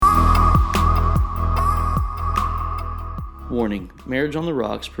Warning, Marriage on the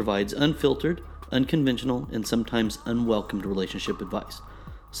Rocks provides unfiltered, unconventional, and sometimes unwelcomed relationship advice.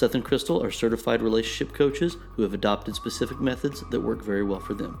 Seth and Crystal are certified relationship coaches who have adopted specific methods that work very well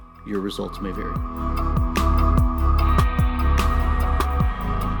for them. Your results may vary.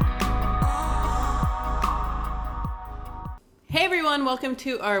 Hey everyone, welcome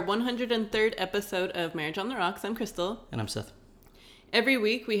to our 103rd episode of Marriage on the Rocks. I'm Crystal. And I'm Seth. Every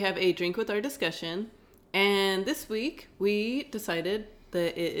week we have a drink with our discussion, and this week we decided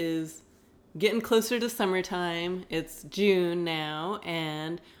that it is getting closer to summertime. It's June now,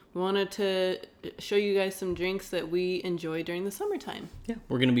 and we wanted to show you guys some drinks that we enjoy during the summertime. Yeah,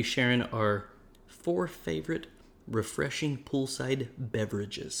 we're going to be sharing our 4 favorite refreshing poolside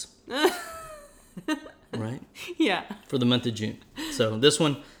beverages. Right? Yeah. For the month of June. So this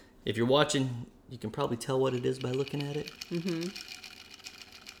one, if you're watching, you can probably tell what it is by looking at it. Mm-hmm.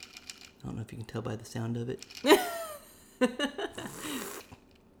 I don't know if you can tell by the sound of it.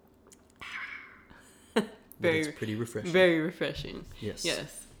 It's pretty refreshing. Very refreshing. Yes.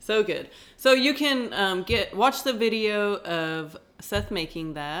 Yes. So good. So you can watch the video of Seth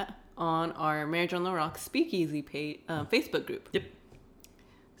making that on our Marriage on the Rocks Speakeasy Facebook group. Yep.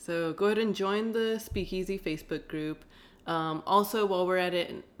 So go ahead and join the Speakeasy Facebook group. Also, while we're at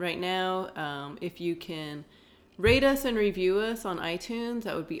it right now, if you can rate us and review us on iTunes,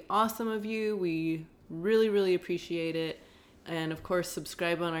 that would be awesome of you. We really, really appreciate it. And of course,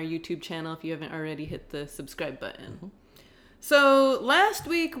 subscribe on our YouTube channel if you haven't already hit the subscribe button. Mm-hmm. So last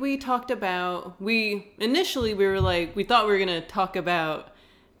week we talked about, we thought we were going to talk about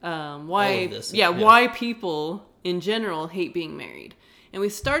why people in general hate being married. And we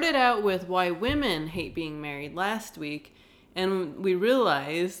started out with why women hate being married last week. And we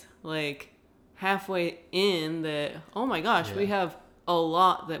realized, halfway in, that, oh my gosh, we have a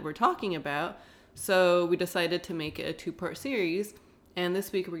lot that we're talking about. So we decided to make it a 2-part series. And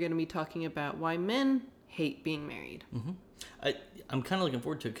this week we're going to be talking about why men hate being married. Mm-hmm. I'm kind of looking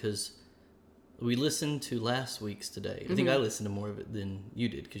forward to it because we listened to last week's today. I think I listened to more of it than you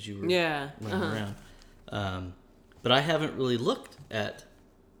did because you were running around. But I haven't really looked at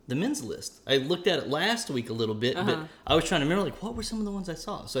the men's list. I looked at it last week a little bit, but I was trying to remember, what were some of the ones I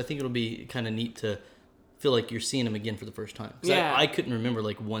saw? So I think it'll be kind of neat to feel like you're seeing them again for the first time. Yeah. I couldn't remember,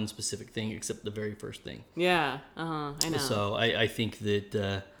 one specific thing except the very first thing. Yeah, I know. So I think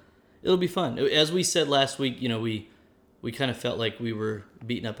that it'll be fun. As we said last week, we kind of felt like we were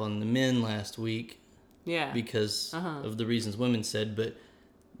beating up on the men last week. Yeah. Because of the reasons women said, but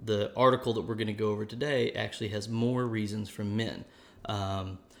the article that we're going to go over today actually has more reasons from men.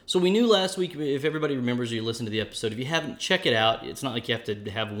 So we knew last week, if everybody remembers or you listen to the episode, if you haven't, check it out. It's not like you have to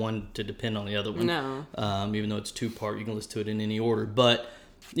have one to depend on the other one. No. Even though it's 2-part, you can listen to it in any order. But,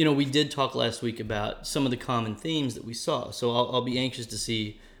 we did talk last week about some of the common themes that we saw. So I'll be anxious to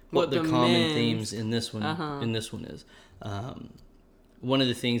see what the common themes in this one is. One of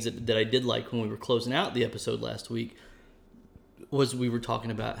the things that I did like when we were closing out the episode last week was we were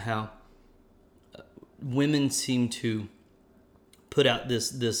talking about how women seem to put out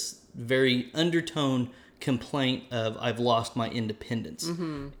this very undertone complaint of, I've lost my independence.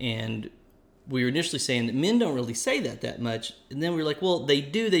 Mm-hmm. And we were initially saying that men don't really say that much. And then we were like, well, they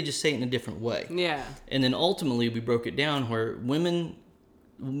do. They just say it in a different way. Yeah. And then ultimately we broke it down where women's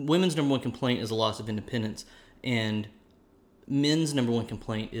number one complaint is a loss of independence. And men's number one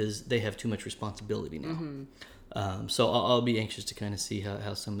complaint is they have too much responsibility now. Mm-hmm. So I'll be anxious to kind of see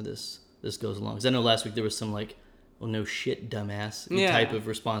how some of this goes along. Because I know last week there was some well, no shit, dumbass type of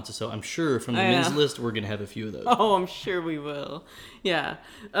responses. So I'm sure from the men's list, we're going to have a few of those. Oh, I'm sure we will. Yeah.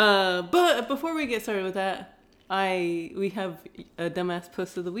 But before we get started with that, we have a dumbass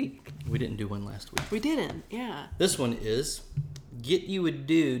post of the week. We didn't do one last week. We didn't, yeah. This one is, get you a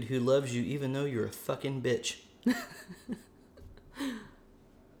dude who loves you even though you're a fucking bitch.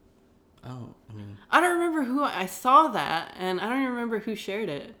 I don't remember who I saw that, and I don't even remember who shared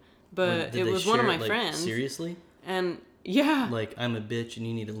it, but it was one of my friends. Seriously? And yeah, I'm a bitch and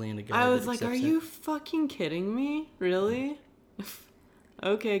you need to land a guy. I was like, are you fucking kidding me? Really?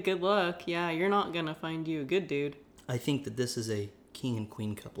 Okay, good luck. Yeah, you're not gonna find you a good dude. I think that this is a king and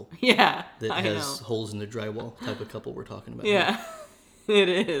queen couple. Yeah, that has holes in the drywall type of couple we're talking about. Yeah, it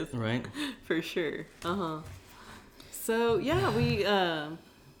is. Right? For sure. So yeah,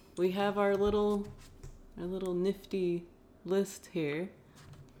 we have our little nifty list here.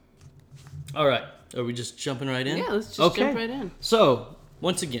 All right. Are we just jumping right in? Yeah, let's just jump right in. So,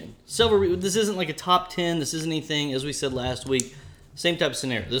 once again, this isn't like a top 10. This isn't anything, as we said last week, same type of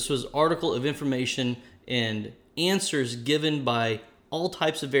scenario. This was article of information and answers given by all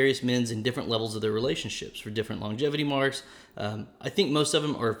types of various men's in different levels of their relationships for different longevity marks. I think most of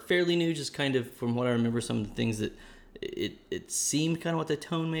them are fairly new, just kind of from what I remember, some of the things that it seemed kind of what the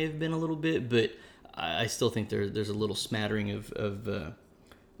tone may have been a little bit, but I still think there's a little smattering of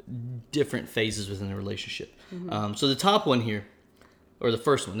different phases within the relationship. So the top one here, or the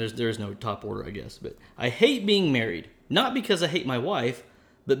first one, there's no top order, I guess, but I hate being married, not because I hate my wife,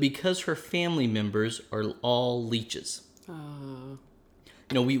 but because her family members are all leeches. You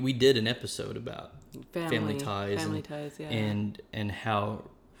know, we did an episode about family ties, yeah. and how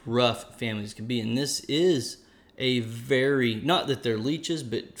rough families can be, and this is a very, not that they're leeches,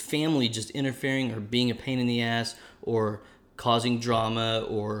 but family just interfering or being a pain in the ass or causing drama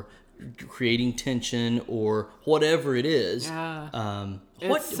or creating tension or whatever it is. Yeah.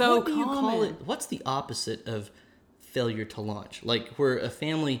 What so do you call it? What's the opposite of failure to launch? Like where a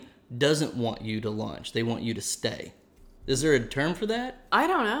family doesn't want you to launch, they want you to stay. Is there a term for that? I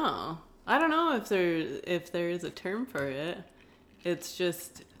don't know. I don't know if there is a term for it. It's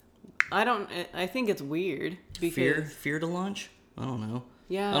just I think it's weird because fear to launch? I don't know.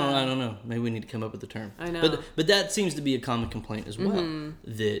 Yeah. I don't know. Maybe we need to come up with a term. I know. But that seems to be a common complaint as well,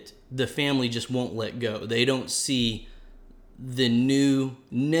 that the family just won't let go. They don't see the new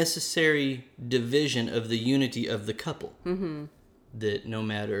necessary division of the unity of the couple. That no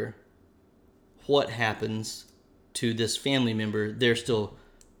matter what happens to this family member, they're still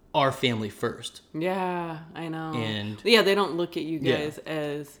our family first. Yeah, I know. And yeah, they don't look at you guys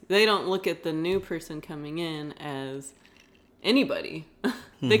as, they don't look at the new person coming in as anybody.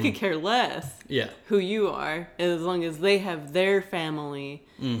 They could care less who you are, as long as they have their family.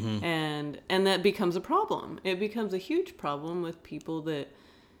 And that becomes a problem. It becomes a huge problem with people that,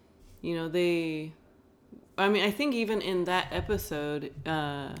 you know, I think even in that episode,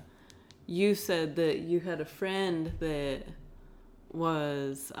 you said that you had a friend that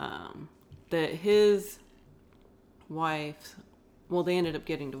was, that his wife, well, they ended up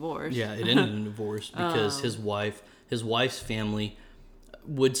getting divorced. Yeah, it ended in divorce because his wife's family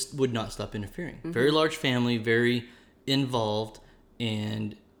would not stop interfering. Very large family, very involved,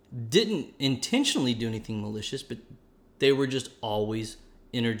 and didn't intentionally do anything malicious, but they were just always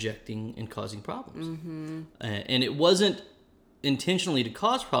interjecting and causing problems. And it wasn't intentionally to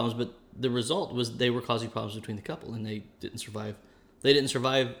cause problems, but the result was they were causing problems between the couple, and they didn't survive. The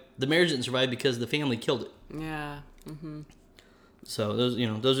marriage didn't survive because the family killed it. Yeah. So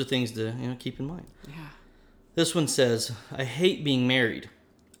those are things to keep in mind. Yeah. This one says, I hate being married.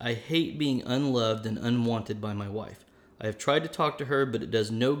 I hate being unloved and unwanted by my wife. I have tried to talk to her, but it does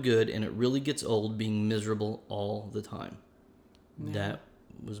no good, and it really gets old being miserable all the time. Yeah. That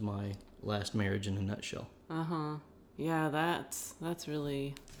was my last marriage in a nutshell. Yeah, that's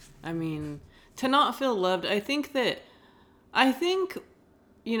really, I mean, to not feel loved. I think, as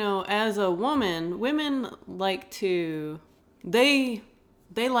a woman, women like to, they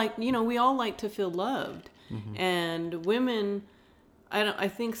like, we all like to feel loved. And women, I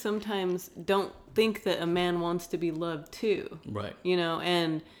think sometimes don't think that a man wants to be loved too. Right.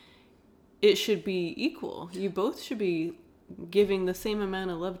 And it should be equal. You both should be giving the same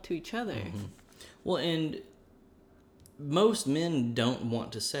amount of love to each other. Well, and most men don't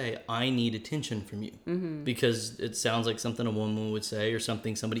want to say, I need attention from you, because it sounds like something a woman would say or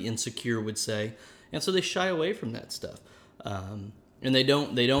something somebody insecure would say. And so they shy away from that stuff. And they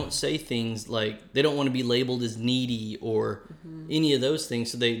don't say things like, they don't want to be labeled as needy or any of those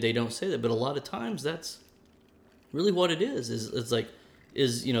things, so they don't say that. But a lot of times that's really what it is. It's like,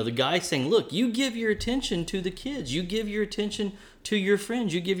 the guy saying, look, you give your attention to the kids, you give your attention to your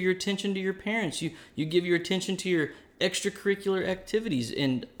friends, you give your attention to your parents, you give your attention to your extracurricular activities,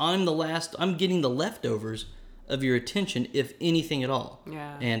 and I'm getting the leftovers of your attention, if anything at all.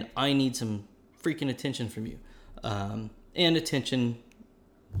 Yeah. And I need some freaking attention from you. And attention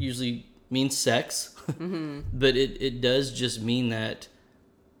usually means sex, but it does just mean that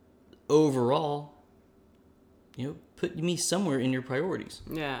overall, put me somewhere in your priorities.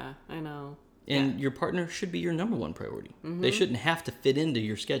 Yeah, I know. And your partner should be your number one priority. They shouldn't have to fit into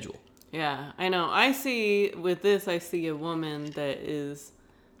your schedule. Yeah, I know. I see a woman that is,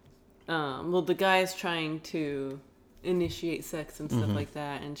 the guy's trying to initiate sex and stuff like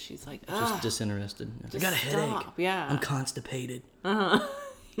that, and she's like, just disinterested. Just I got a headache. Stop. Yeah, I'm constipated.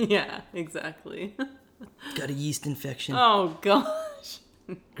 Yeah, exactly. Got a yeast infection. Oh gosh.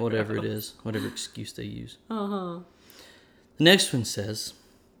 Whatever it is, whatever excuse they use. The next one says,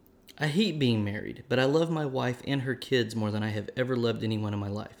 I hate being married, but I love my wife and her kids more than I have ever loved anyone in my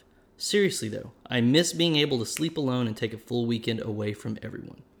life. Seriously though, I miss being able to sleep alone and take a full weekend away from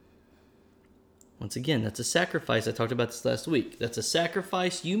everyone. once again, that's a sacrifice. I talked about this last week. That's a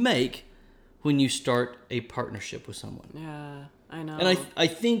sacrifice you make when you start a partnership with someone. Yeah, I know. And I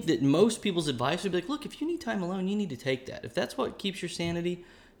think that most people's advice would be like, look, if you need time alone, you need to take that. If that's what keeps your sanity,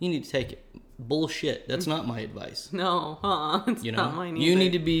 you need to take it. Bullshit. That's not my advice. No, it's not mine either. You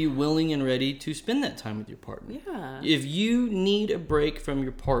need to be willing and ready to spend that time with your partner. Yeah. If you need a break from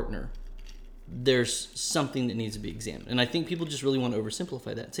your partner, there's something that needs to be examined. And I think people just really want to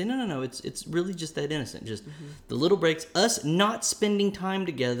oversimplify that. Say, no, it's really just that innocent. Just the little breaks, us not spending time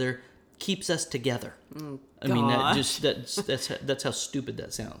together keeps us together. I mean, that's how stupid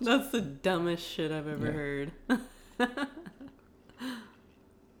that sounds. That's the dumbest shit I've ever heard.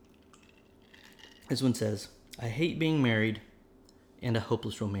 This one says, I hate being married and a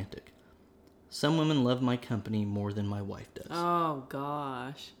hopeless romantic. Some women love my company more than my wife does. Oh,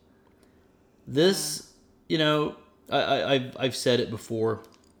 gosh. This, I've said it before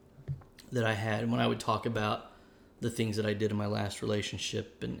that I had when I would talk about the things that I did in my last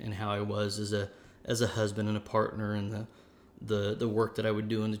relationship and how I was as a husband and a partner and the work that I would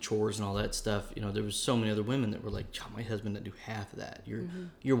do and the chores and all that stuff. There was so many other women that were like, my husband didn't do half of that.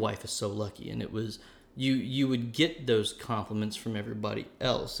 Your wife is so lucky. And it was, you would get those compliments from everybody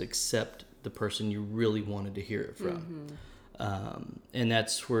else except the person you really wanted to hear it from. And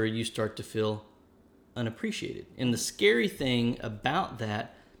that's where you start to feel unappreciated. And the scary thing about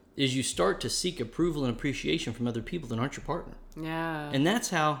that is you start to seek approval and appreciation from other people that aren't your partner. Yeah. And that's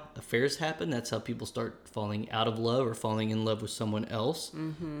how affairs happen. That's how people start falling out of love or falling in love with someone else.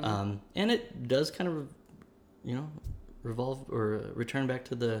 And it does kind of, revolve or return back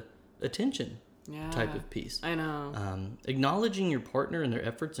to the attention type of piece. I know. Acknowledging your partner and their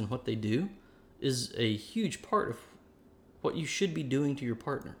efforts and what they do is a huge part of what you should be doing to your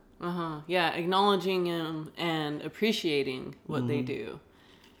partner. Yeah, acknowledging them and appreciating what they do.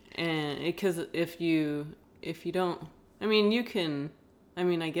 And because if you don't,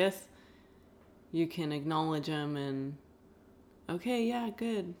 I guess you can acknowledge them and, okay, yeah,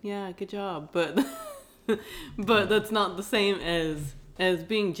 good job. But, but that's not the same as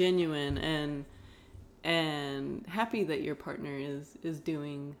being genuine and happy that your partner is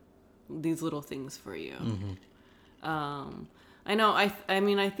doing these little things for you. I know. I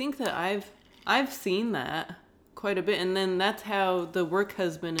think that I've seen that quite a bit, and then that's how the work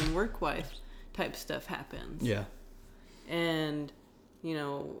husband and work wife type stuff happens. Yeah. And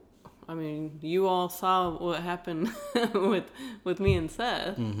you all saw what happened with me and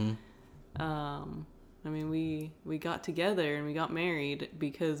Seth. We got together and we got married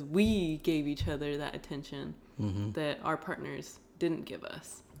because we gave each other that attention that our partners didn't give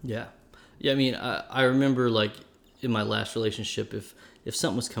us. Yeah. I remember like in my last relationship, if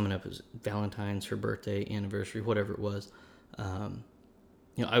something was coming up, it was Valentine's, her birthday, anniversary, whatever it was,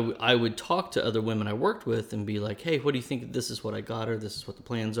 I would talk to other women I worked with and be like, hey, what do you think? This is what I got her. This is what the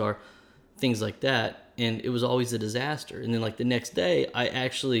plans are. Things like that. And it was always a disaster. And then like the next day, I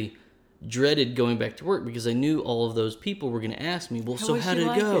actually dreaded going back to work because I knew all of those people were going to ask me, well, so how did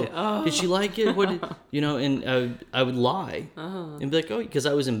it go? Oh. Did she like it? What did, and I would lie and be like, oh, because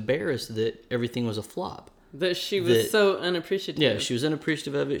I was embarrassed that everything was a flop. That she was so unappreciative. Yeah, she was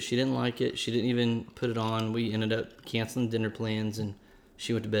unappreciative of it. She didn't like it. She didn't even put it on. We ended up canceling dinner plans, and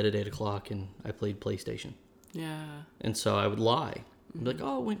she went to bed at 8 o'clock, and I played PlayStation. Yeah. And so I would lie. I'd be like,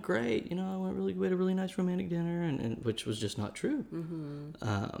 oh, it went great. We had a really nice romantic dinner, and which was just not true.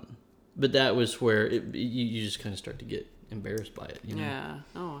 But that was where you just kind of start to get embarrassed by it. Yeah.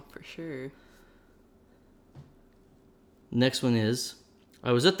 Oh, for sure. Next one is,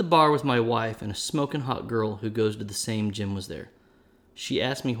 I was at the bar with my wife and a smoking hot girl who goes to the same gym was there. She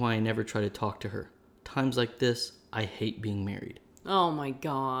asked me why I never try to talk to her. Times like this, I hate being married. Oh my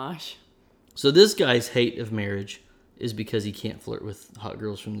gosh. So this guy's hate of marriage is because he can't flirt with hot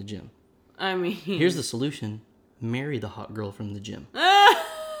girls from the gym. Here's the solution. Marry the hot girl from the gym.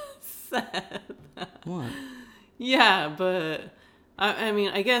 Seth. What? Yeah, but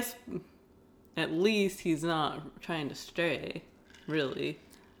I guess at least he's not trying to stray. Really?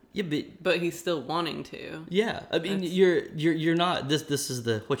 Yeah, but he's still wanting to. Yeah, you're not. This is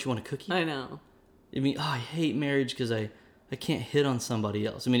the what you want a cookie. I know. I hate marriage because I can't hit on somebody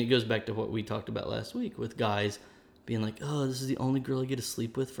else. It goes back to what we talked about last week with guys being like, oh, this is the only girl I get to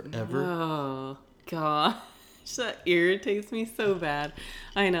sleep with forever. Oh gosh, that irritates me so bad.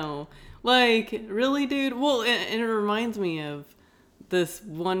 I know. Like, really, dude? Well, and it reminds me of this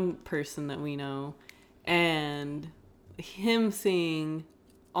one person that we know, and him seeing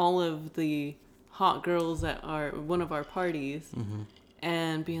all of the hot girls at one of our parties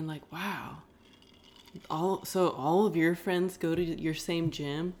and being like, wow, all of your friends go to your same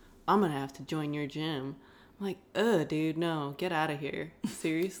gym? I'm going to have to join your gym. I'm like, dude, no, get out of here.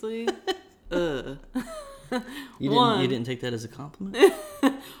 Seriously? You didn't take that as a compliment?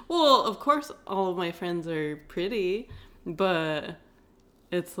 Well, of course, all of my friends are pretty, but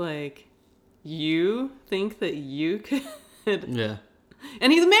it's like, you think that you could... Yeah.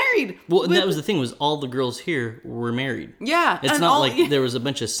 And he's married. Well, and that was the thing, was all the girls here were married. Yeah. It's not like there was a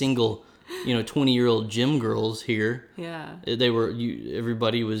bunch of single, 20-year-old gym girls here. Yeah.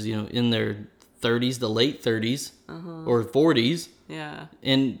 Everybody was, in their 30s, the late 30s, or 40s. Yeah.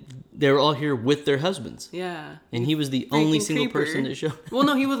 And they were all here with their husbands. Yeah. And he was the only single person that showed. Well,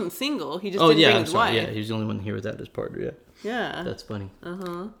 no, he wasn't single. He just didn't bring his wife. Yeah, he was the only one here without his partner. Yeah. Yeah. That's funny.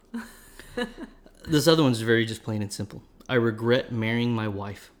 This other one's very just plain and simple. I regret marrying my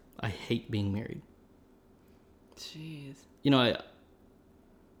wife. I hate being married. Jeez.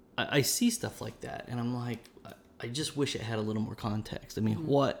 I see stuff like that, and I'm like, I just wish it had a little more context. I mean,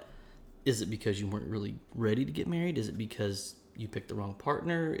 what? Is it because you weren't really ready to get married? Is it because you picked the wrong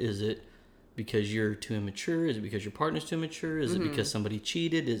partner? Is it because you're too immature? Is it because your partner's too immature? Is it because somebody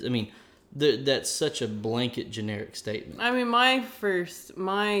cheated? That's such a blanket, generic statement. I mean,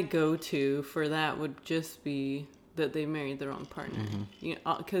 my go-to for that would just be that they married the wrong partner.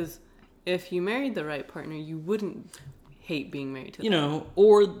 Because if you married the right partner, you wouldn't hate being married to them.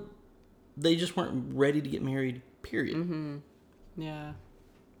 Or they just weren't ready to get married, period. Yeah,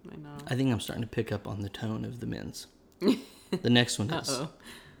 I know. I think I'm starting to pick up on the tone of the men's. The next one is,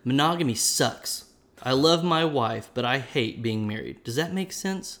 monogamy sucks. I love my wife, but I hate being married. Does that make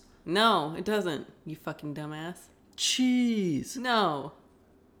sense? No, it doesn't, you fucking dumbass. Jeez. No.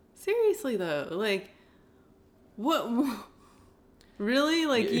 Seriously, though. Like, what? Really?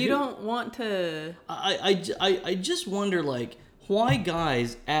 Like, you don't want to... I just wonder, like, why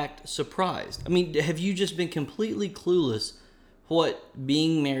guys act surprised. I mean, have you just been completely clueless what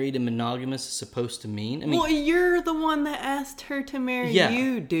being married and monogamous is supposed to mean? I mean, well, you're the one that asked her to marry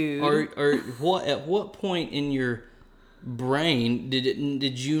you, dude. Or what? At what point in your brain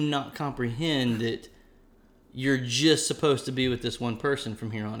did you not comprehend that you're just supposed to be with this one person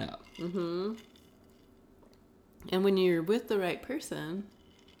from here on out? Mm-hmm. And when you're with the right person,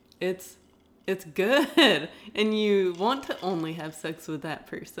 it's good, and you want to only have sex with that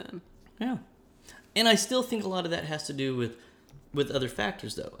person. Yeah, and I still think a lot of that has to do with other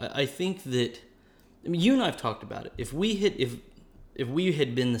factors, though. I think that, I mean, you and I have talked about it. If we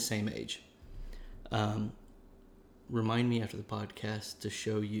had been the same age, remind me after the podcast to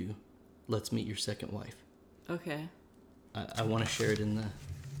show you Let's Meet Your Second Wife. Okay. I want to share it in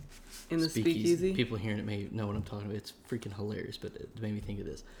the speakeasy. People hearing it may know what I'm talking about. It's freaking hilarious, but it made me think of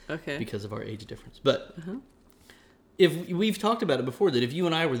this. Okay. Because of our age difference. But if we've talked about it before, that if you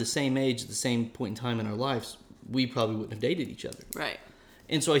and I were the same age at the same point in time in our lives, we probably wouldn't have dated each other. Right.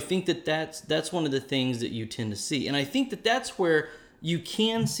 And so I think that's one of the things that you tend to see. And I think that's where you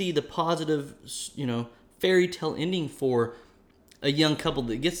can see the positive, fairy tale ending for a young couple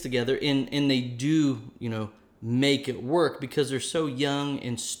that gets together and they do, make it work, because they're so young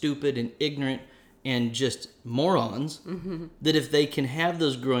and stupid and ignorant and just morons that if they can have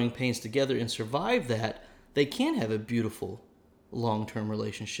those growing pains together and survive that, they can have a beautiful long-term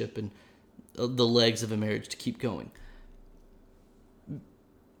relationship and the legs of a marriage to keep going.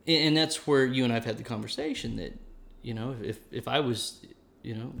 And that's where you and I have had the conversation that, if I was,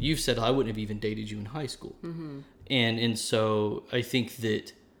 you've said I wouldn't have even dated you in high school. And so I think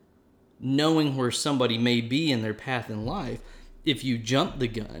that knowing where somebody may be in their path in life, if you jump the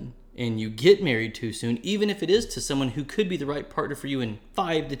gun and you get married too soon, even if it is to someone who could be the right partner for you in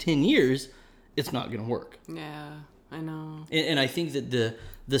 5 to 10 years, it's not going to work. Yeah, I know. And I think that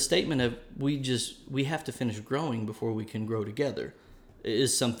the statement of we have to finish growing before we can grow together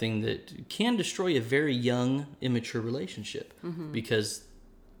is something that can destroy a very young, immature relationship because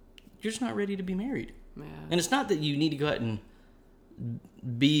you're just not ready to be married. Yeah. And it's not that you need to go out and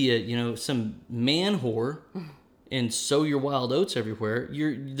be some man whore and sow your wild oats everywhere.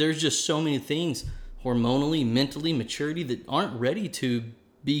 There's just so many things hormonally, mentally, maturity that aren't ready to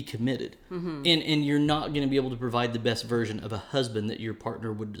be committed. And you're not going to be able to provide the best version of a husband that your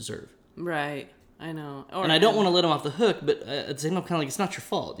partner would deserve. Right. I know. And I don't want to let them off the hook, but at the same time, kind of like, it's not your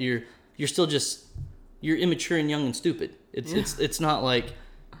fault. You're still just, you're immature and young and stupid. It's not like,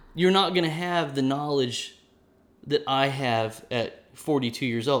 you're not going to have the knowledge that I have at 42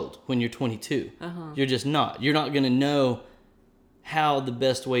 years old when you're 22. You're just not. You're not going to know how the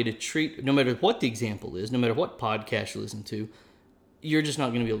best way to treat, no matter what the example is, no matter what podcast you listen to, you're just not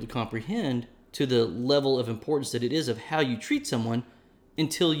going to be able to comprehend to the level of importance that it is of how you treat someone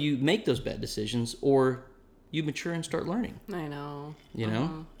until you make those bad decisions or you mature and start learning. I know. You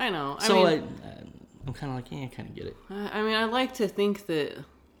know? I know. So I'm kind of like, yeah, I kind of get it. I mean, I like to think that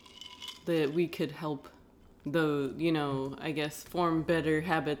we could help, though, you know, I guess form better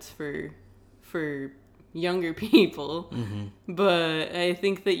habits for younger people. Mm-hmm. But I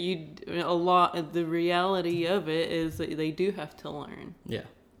think that the reality of it is that they do have to learn. Yeah.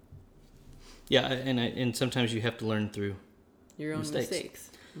 Yeah, and sometimes you have to learn through your own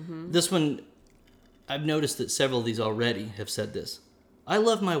mistakes. Mm-hmm. This one, I've noticed that several of these already have said this. I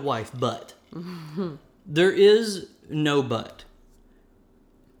love my wife, but... There is no but.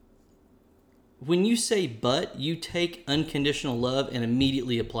 When you say but, you take unconditional love and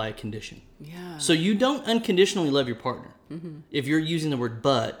immediately apply a condition. Yeah. So you don't unconditionally love your partner. Mm-hmm. If you're using the word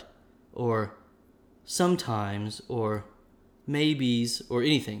but, or sometimes, or maybes, or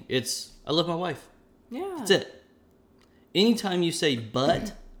anything, it's, I love my wife. Yeah. That's it. Anytime you say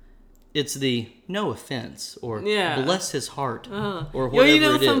but, it's the no offense, or bless his heart, or whatever you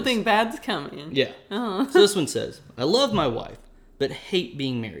know it is. Something bad's coming. Yeah. So this one says, I love my wife, but hate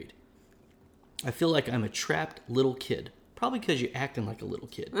being married. I feel like I'm a trapped little kid. Probably because you're acting like a little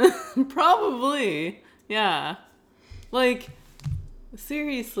kid. Probably. Yeah. Like,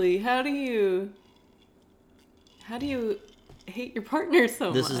 seriously, how do you hate your partner so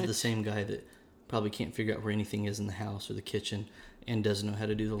much? This is the same guy that probably can't figure out where anything is in the house or the kitchen, and doesn't know how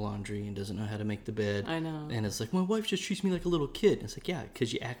to do the laundry, and doesn't know how to make the bed. I know. And it's like, my wife just treats me like a little kid. And it's like, yeah,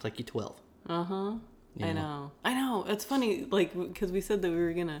 because you act like you're 12. Uh-huh. I know. It's funny, like, because we said that we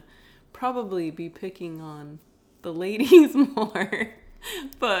were going to probably be picking on the ladies more.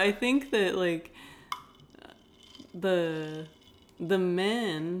 But I think that, like, the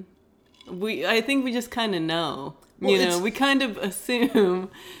men, I think we just kind of know. Well, we kind of assume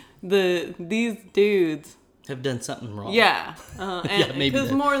these dudes have done something wrong. Yeah. Yeah, maybe.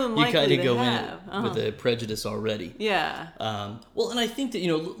 Because more than likely you kind of go in with a prejudice already. Yeah. Well, and I think that,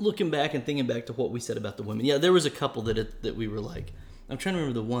 looking back and thinking back to what we said about the women, yeah, there was a couple that we were like, I'm trying to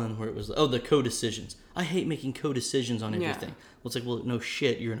remember the one where it was, the co-decisions. I hate making co-decisions on everything. Yeah. Well, it's like, well, no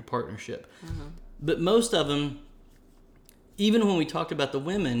shit, you're in a partnership. Uh-huh. But most of them, even when we talked about the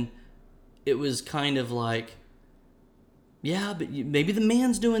women, it was kind of like, yeah, but maybe the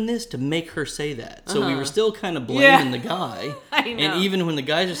man's doing this to make her say that. So we were still kind of blaming the guy. I know. And even when the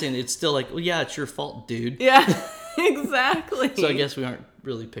guys are saying it, it's still like, well, yeah, it's your fault, dude. Yeah, exactly. So I guess we aren't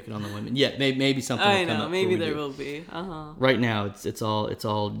really picking on the women yet. Maybe something will come up. Maybe there will be. Right now, it's all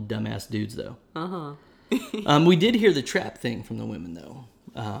dumbass dudes, though. We did hear the trap thing from the women, though.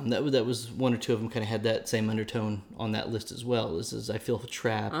 That was one or two of them kind of had that same undertone on that list as well. This is, I feel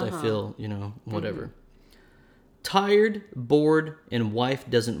trapped. I feel, whatever. Mm-hmm. Tired, bored, and wife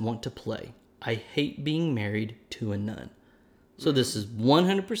doesn't want to play. I hate being married to a nun. So this is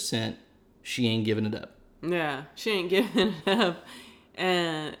 100% she ain't giving it up. Yeah, she ain't giving it up.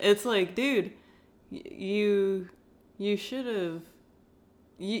 And it's like, dude, you should have...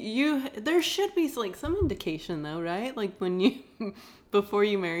 there should be like some indication though, right? Like before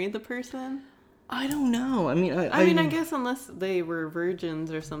you married the person? I don't know. I mean, I guess unless they were virgins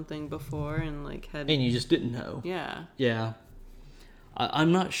or something before and like had... And you just didn't know. Yeah. Yeah.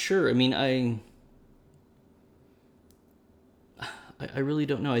 I'm not sure. I mean, I really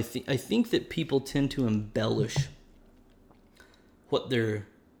don't know. I think that people tend to embellish what their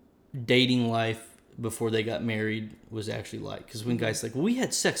dating life before they got married was actually like. Because when guys like, well, we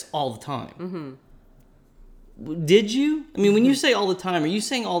had sex all the time. Mm-hmm. Did you? I mean, when you say all the time, are you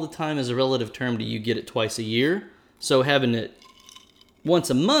saying all the time as a relative term to you get it twice a year? So having it once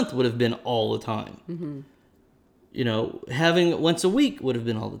a month would have been all the time. Mm-hmm. Having it once a week would have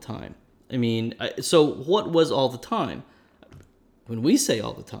been all the time. I mean, so what was all the time? When we say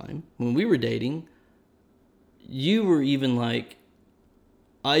all the time, when we were dating, you were even like,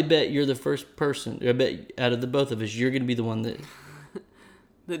 I bet you're the first person, I bet out of the both of us, you're going to be the one that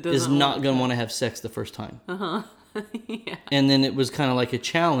is not going to want to have sex the first time. Uh-huh. Yeah. And then it was kind of like a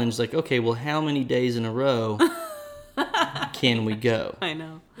challenge, like, okay, well, how many days in a row can we go? I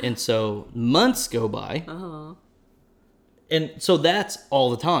know. And so months go by. Uh-huh. And so that's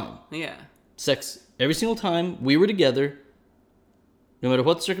all the time. Yeah. Sex every single time we were together, no matter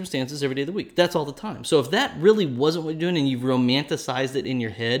what the circumstances, every day of the week. That's all the time. So if that really wasn't what you're doing and you've romanticized it in your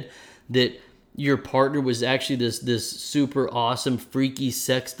head that your partner was actually this super awesome, freaky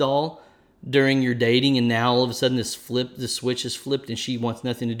sex doll during your dating, and now all of a sudden the switch is flipped and she wants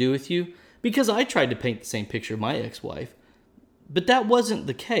nothing to do with you, because I tried to paint the same picture of my ex-wife, but that wasn't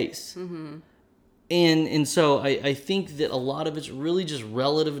the case. Mm-hmm. And so I think that a lot of it's really just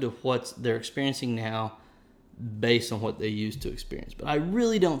relative to what they're experiencing now based on what they used to experience. But I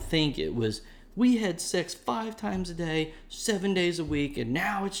really don't think it was We had sex 5 times a day, 7 days a week, and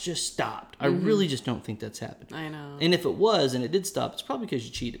now it's just stopped. I really just don't think that's happened. I know. And if it was, and it did stop, it's probably because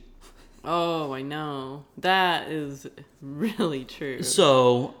you cheated. Oh, I know. That is really true.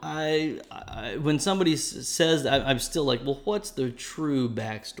 So, I when somebody says that, I'm still like, well, what's the true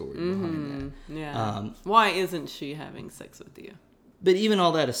backstory behind that? Yeah. Why isn't she having sex with you? But even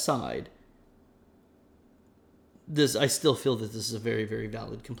all that aside, I still feel that this is a very, very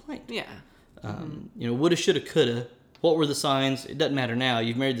valid complaint. Yeah. You know, woulda, shoulda, coulda. What were the signs? It doesn't matter now.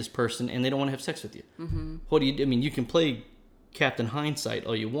 You've married this person, and they don't want to have sex with you. What do you do? I mean, you can play Captain Hindsight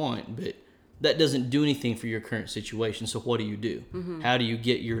all you want, but that doesn't do anything for your current situation. So what do you do? How do you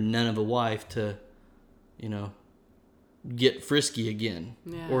get your none of a wife to, you know, get frisky again,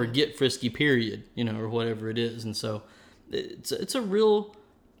 or get frisky period, you know, or whatever it is? And so it's a real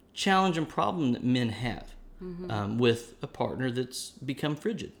challenge and problem that men have with a partner that's become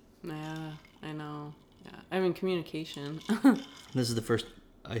frigid. Yeah, I know. Yeah, I mean, communication. This is the first,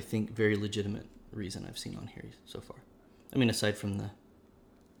 I think, very legitimate reason I've seen on here so far. I mean, aside from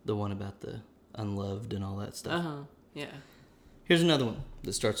the one about the unloved and all that stuff. Yeah. Here's another one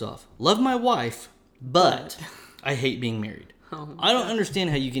that starts off. Love my wife, but I hate being married. I don't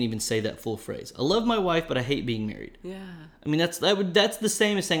understand how you can even say that full phrase. I love my wife, but I hate being married. Yeah. I mean, that's the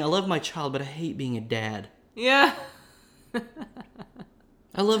same as saying I love my child, but I hate being a dad. Yeah.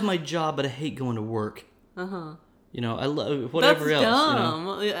 I love my job, but I hate going to work. You know, I love whatever That's else.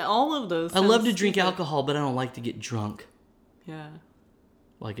 Dumb. You know? All of those. I love to drink alcohol, but I don't like to get drunk. Yeah.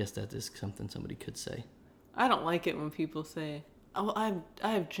 Well, I guess that is something somebody could say. I don't like it when people say, "Oh,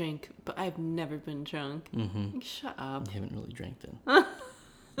 I've drank, but I've never been drunk." Like, shut up. You haven't really drank then. I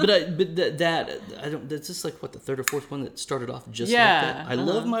don't. That's just like what, the third or fourth one that started off just like that. I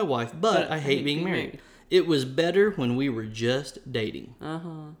love my wife, but I hate being married. It was better when we were just dating.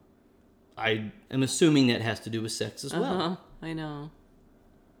 I am assuming that has to do with sex as well. I know.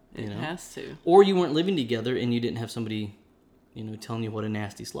 It has to. Or you weren't living together and you didn't have somebody, you know, telling you what a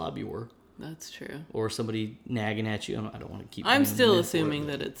nasty slob you were. That's true. Or somebody nagging at you. I don't want to keep. I'm still assuming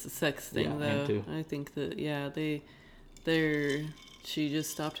that it's a sex thing, though. I am too. I think that she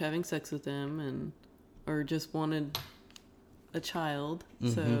just stopped having sex with him or just wanted a child,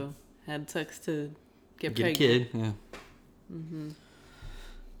 so had sex to get pregnant. A kid. Yeah.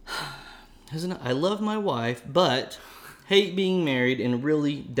 I love my wife, but hate being married and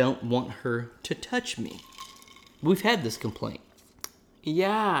really don't want her to touch me. We've had this complaint.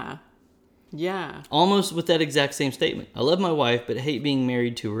 Yeah. Almost with that exact same statement. I love my wife, but hate being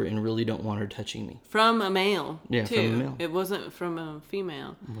married to her and really don't want her touching me. From a male. Yeah, too. from a male. It wasn't from a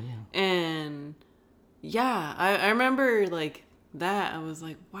female. Well, yeah. And yeah, I remember like that. I was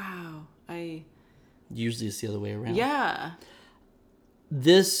like, wow. Usually it's the other way around. Yeah.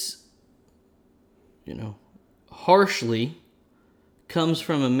 This, you know, harshly comes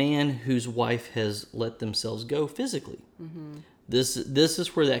from a man whose wife has let themselves go physically. This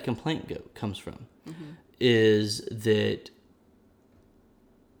is where that complaint comes from, is that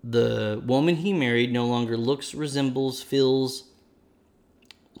the woman he married no longer looks, resembles, feels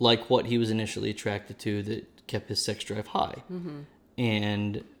like what he was initially attracted to that kept his sex drive high.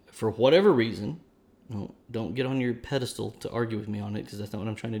 And for whatever reason, don't get on your pedestal to argue with me on it because that's not what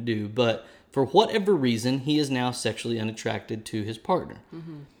I'm trying to do, but for whatever reason, he is now sexually unattracted to his partner.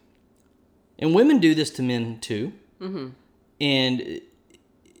 And women do this to men too. And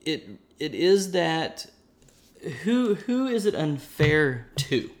it is that who is it unfair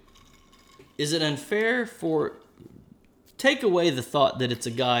to? Is it unfair for, take away the thought that it's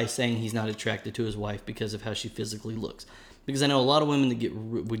a guy saying he's not attracted to his wife because of how she physically looks, because I know a lot of women that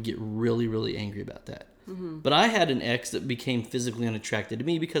would get really, really angry about that. But I had an ex that became physically unattracted to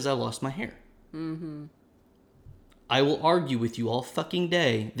me because I lost my hair. I will argue with you all fucking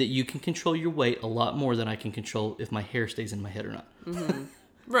day that you can control your weight a lot more than I can control if my hair stays in my head or not.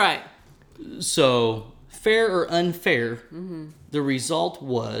 Right. So, fair or unfair, the result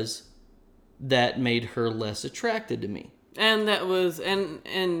was that made her less attracted to me. And that was, and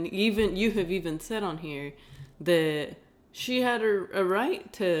even, you have even said on here that she had a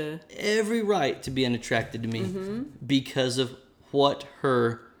right to... Every right to be unattracted to me because of what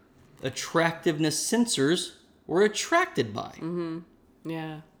her attractiveness sensors were attracted by.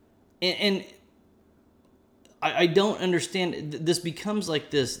 Yeah. And I don't understand. This becomes like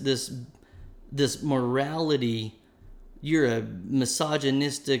this morality. You're a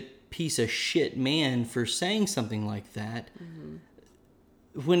misogynistic piece of shit man for saying something like that.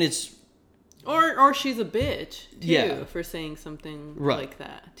 When it's... Or she's a bitch, too, for saying something like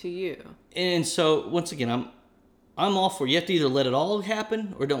that to you. And so, once again, I'm all for, you have to either let it all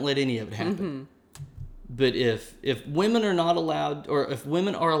happen or don't let any of it happen. But if women are not allowed, or if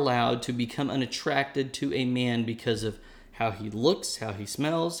women are allowed to become unattracted to a man because of how he looks, how he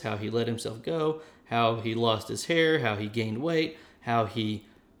smells, how he let himself go, how he lost his hair, how he gained weight, how he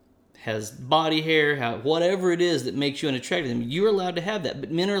has body hair, how whatever it is that makes you unattracted to them, you're allowed to have that.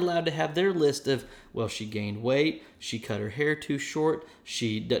 But men are allowed to have their list of, well, she gained weight, she cut her hair too short,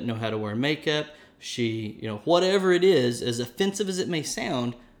 she doesn't know how to wear makeup, she, whatever it is, as offensive as it may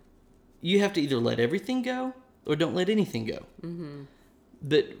sound, you have to either let everything go or don't let anything go.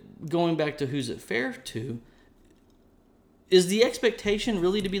 But going back to who's it fair to, is the expectation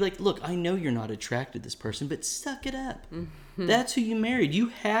really to be like, look, I know you're not attracted to this person, but suck it up. That's who you married. You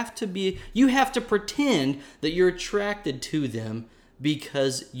have to pretend that you're attracted to them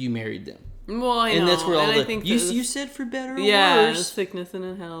because you married them. Well, I know. That's where all I think you said for better or worse. Yeah, sickness and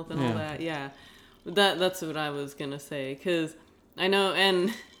in health and all that. Yeah, that's what I was gonna say, because I know,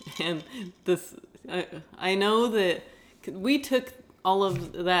 and this, I know that we took all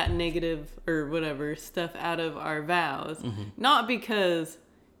of that negative or whatever stuff out of our vows, not because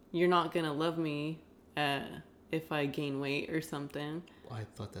you're not gonna love me if I gain weight or something. I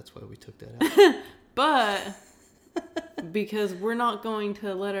thought that's why we took that out. But because we're not going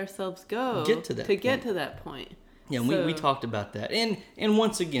to let ourselves go get to that point. Yeah, and we talked about that. And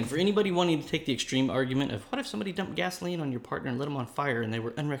once again, for anybody wanting to take the extreme argument of, what if somebody dumped gasoline on your partner and lit them on fire and they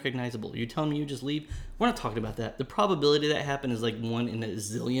were unrecognizable? You're telling me you just leave? We're not talking about that. The probability that happened is like 1 in a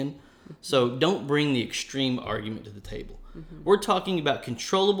zillion. So don't bring the extreme argument to the table. We're talking about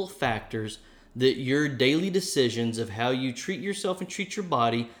controllable factors that your daily decisions of how you treat yourself and treat your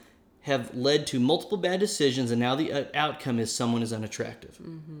body have led to multiple bad decisions, and now the outcome is someone is unattractive.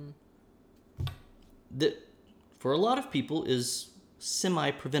 That, for a lot of people, is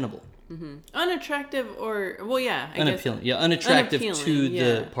semi-preventable. Unattractive or, well, yeah. Unappealing. Yeah, unattractive to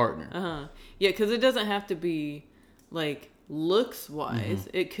the partner. Yeah, because it doesn't have to be, like, looks-wise.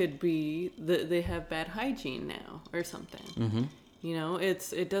 It could be that they have bad hygiene now or something.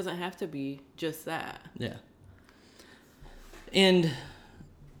 It doesn't have to be just that. Yeah. And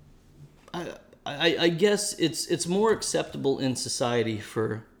I guess it's more acceptable in society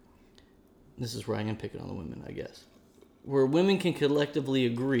for, this is where I am picking on the women, I guess, where women can collectively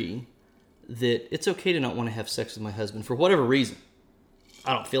agree that it's okay to not want to have sex with my husband for whatever reason.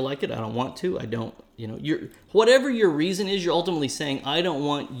 I don't feel like it. I don't want to. I don't, whatever your reason is, you're ultimately saying, I don't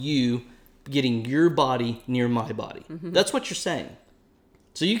want you getting your body near my body. That's what you're saying.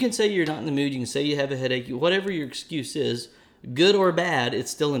 So you can say you're not in the mood. You can say you have a headache. Whatever your excuse is, good or bad, it's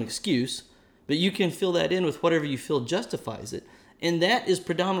still an excuse. But you can fill that in with whatever you feel justifies it. And that is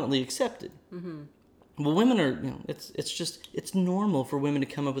predominantly accepted. Well, women are, it's normal for women to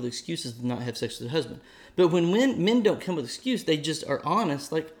come up with excuses to not have sex with their husband. But when men don't come with excuse, they just are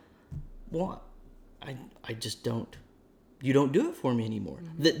honest, like, well, I just don't. You don't do it for me anymore.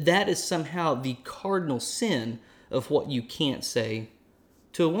 That is somehow the cardinal sin of what you can't say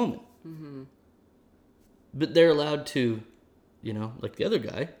to a woman. But they're allowed to, like the other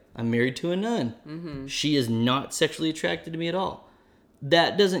guy, I'm married to a nun. She is not sexually attracted to me at all.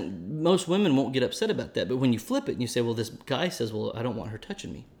 Most women won't get upset about that. But when you flip it and you say, well, this guy says, well, I don't want her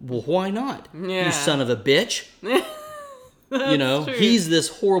touching me. Well, why not? Yeah. You son of a bitch. True. He's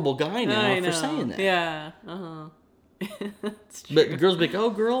this horrible guy now for saying that. Yeah. That's true. But girls be like, oh,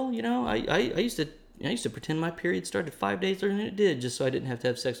 girl, I used to pretend my period started 5 days earlier than it did just so I didn't have to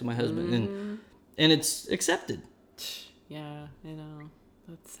have sex with my husband. And it's accepted. Yeah,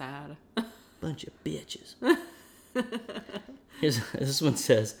 that's sad. Bunch of bitches. This one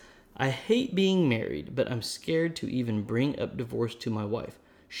says, I hate being married, but I'm scared to even bring up divorce to my wife.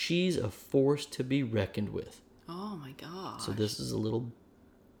 She's a force to be reckoned with. Oh my god. So this is a little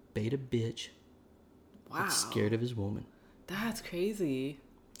beta bitch. Wow. That's scared of his woman. That's crazy.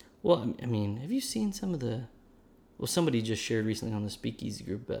 Well, I mean, have you seen some of the... Well, somebody just shared recently on the Speakeasy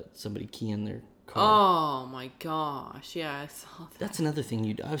group about somebody keying their car. Oh my gosh. Yeah, I saw that. That's another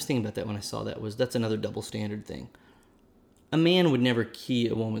thing I was thinking about that when I saw that, that's another double standard thing. A man would never key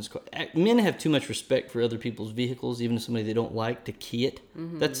a woman's car. Men have too much respect for other people's vehicles, even if somebody they don't like, to key it.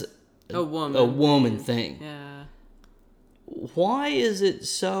 That's a woman thing. Yeah. Why is it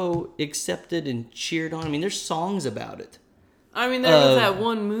so accepted and cheered on? I mean, there's songs about it. I mean, there was that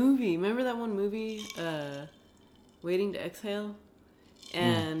one movie. Remember that one movie, Waiting to Exhale?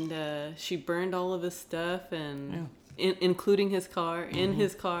 And she burned all of his stuff, and including his car, in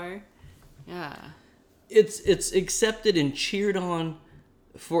his car. Yeah. It's accepted and cheered on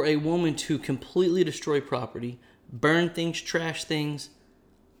for a woman to completely destroy property, burn things, trash things,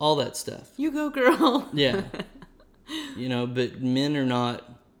 all that stuff. You go, girl. Yeah. You know, but men are not.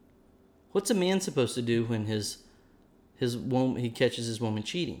 What's a man supposed to do when his woman, he catches his woman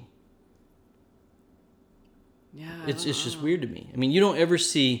cheating? Yeah, it's just weird to me. I mean, you don't ever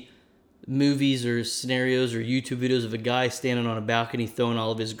see movies or scenarios or YouTube videos of a guy standing on a balcony throwing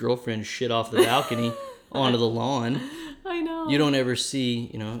all of his girlfriend's shit off the balcony onto the lawn. I know. You don't ever see,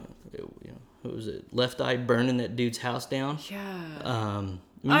 what was it? Left Eye burning that dude's house down. Yeah.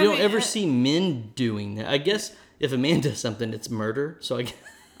 You don't ever see men doing that. I guess if a man does something, it's murder. So I guess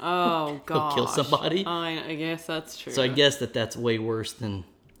oh god, he'll kill somebody. I guess that's true. So I guess that's way worse than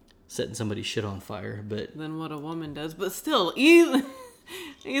setting somebody's shit on fire. But than what a woman does. But still,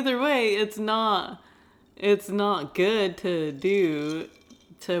 either way, it's not good to do,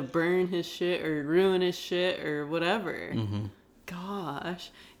 to burn his shit or ruin his shit or whatever. Mm-hmm. Gosh,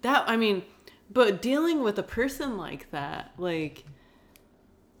 but dealing with a person like that, like,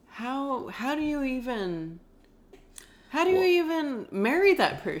 how do you even marry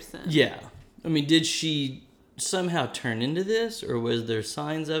that person? Yeah, I mean, did she somehow turn into this, or was there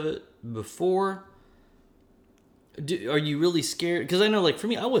signs of it before? Are you really scared? Because I know, like, for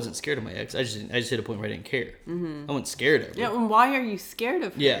me, I wasn't scared of my ex. I just hit a point where I didn't care. Mm-hmm. I wasn't scared of her. Yeah, and why are you scared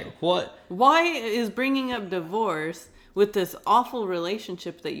of her? Yeah, what? Why is bringing up divorce with this awful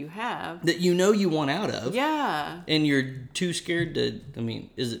relationship that you have, that you want out of? Yeah. And you're too scared to, I mean,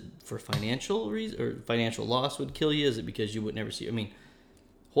 is it for financial reason, or financial loss would kill you? Is it because you would never see, I mean,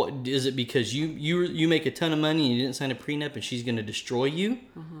 what is it, because you make a ton of money and you didn't sign a prenup and she's going to destroy you?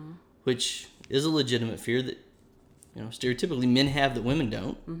 Mm-hmm. Which is a legitimate fear that, stereotypically men have that women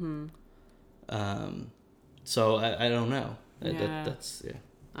don't. Mm-hmm. So I don't know. Yeah. That's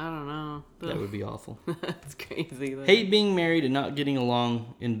I don't know. That would be awful. That's crazy, though. Hate being married and not getting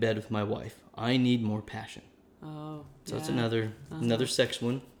along in bed with my wife. I need more passion. Oh, so that's another sex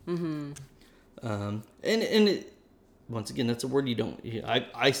one. Mm-hmm. And it, once again, that's a word you don't.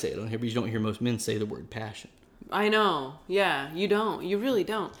 I say it on here, but you don't hear most men say the word passion. I know. Yeah, you don't. You really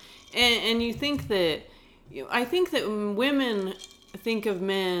don't. And you think that. I think that women think of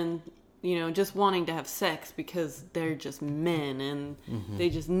men, just wanting to have sex because they're just men and mm-hmm. they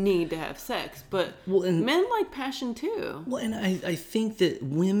just need to have sex. But men like passion too. Well, and I think that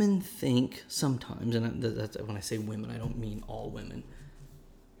women think sometimes, and that's, when I say women, I don't mean all women,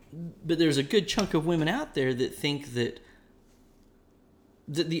 but there's a good chunk of women out there that think that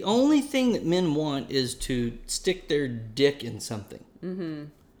the only thing that men want is to stick their dick in something. Mm-hmm.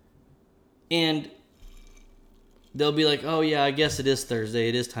 And they'll be like, oh, yeah, I guess it is Thursday.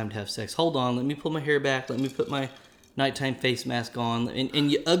 It is time to have sex. Hold on. Let me pull my hair back. Let me put my nighttime face mask on. And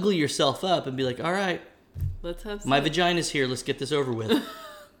you ugly yourself up and be like, all right. Let's have sex. My vagina's here. Let's get this over with.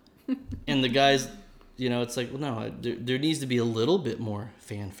 And the guys, it's like, well, no, there needs to be a little bit more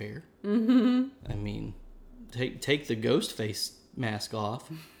fanfare. Mm-hmm. I mean, take the ghost face mask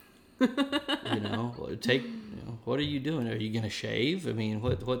off. What are you doing? Are you going to shave? I mean,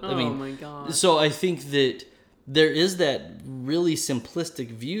 what? I mean, oh, my God. So I think that there is that really simplistic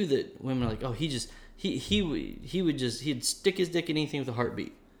view that women are like, oh, he'd stick his dick in anything with a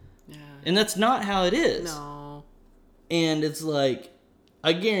heartbeat. Yeah. And that's not how it is. No. And it's like,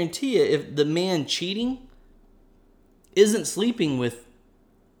 I guarantee you, if the man cheating isn't sleeping with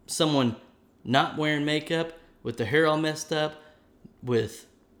someone not wearing makeup, with the hair all messed up, with,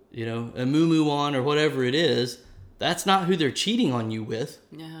 a moo-moo on or whatever it is, that's not who they're cheating on you with.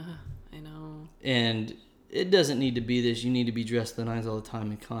 Yeah, I know. And it doesn't need to be this, you need to be dressed to the nines all the time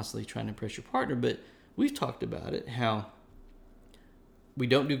and constantly trying to impress your partner. But we've talked about it, how we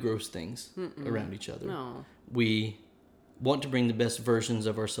don't do gross things around each other. No. We want to bring the best versions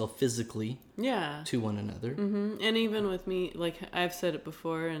of ourselves physically to one another. Mm-hmm. And even with me, like I've said it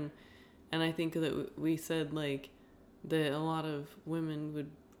before, and I think that we said, like, that a lot of women would,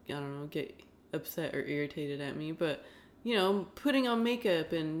 I don't know, get upset or irritated at me, but putting on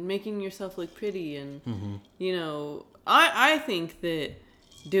makeup and making yourself look pretty and I think that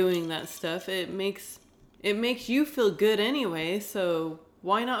doing that stuff, it makes you feel good anyway, so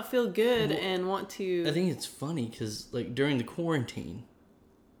why not feel good and want to... I think it's funny because, like, during the quarantine,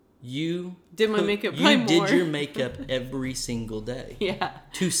 you did my makeup you did your makeup every single day. Yeah.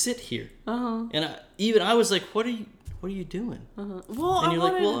 To sit here. Uh-huh. And I was like, what are you doing? Uh-huh. Well, and you're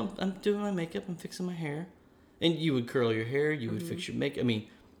like, well, I'm doing my makeup, I'm fixing my hair. And you would curl your hair, you would fix your makeup. I mean,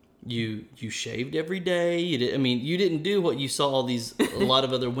 you shaved every day. You didn't do what you saw a lot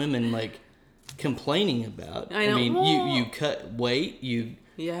of other women, like, complaining about. I know. I mean, you cut weight, you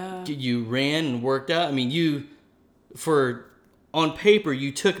ran and worked out. I mean, for on paper,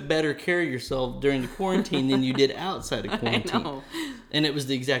 you took better care of yourself during the quarantine than you did outside of quarantine. I know. And it was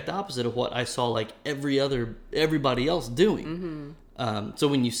the exact opposite of what I saw like everybody else doing. So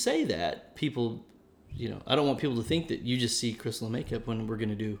when you say that, people, I don't want people to think that you just see Crystal in makeup when we're going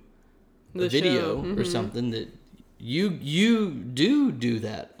to do a video or something, that you do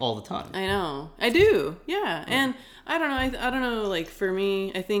that all the time. I know. I do. Yeah. And I don't know. I don't know. Like for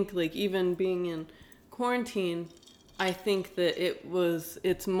me, I think like even being in quarantine, I think that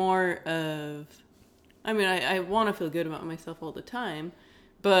it's more of, I mean, I want to feel good about myself all the time,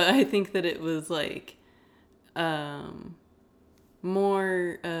 but I think that it was like,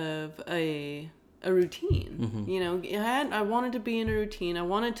 more of a routine. I wanted to be in a routine. I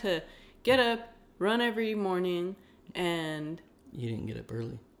wanted to get up, run every morning, and you didn't get up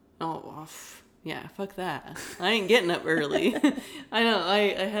early. Oh, yeah, fuck that. I ain't getting up early. I know.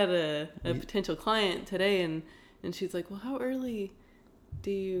 I had a potential client today, and she's like, well, how early do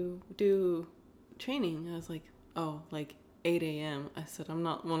you do training? I was like, oh, like 8 a.m. I said, I'm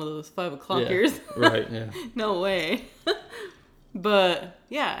not one of those 5 o'clockers. Yeah, right, yeah. No way. But,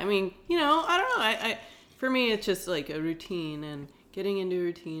 yeah, I mean, I don't know. I for me, it's just like a routine and getting into a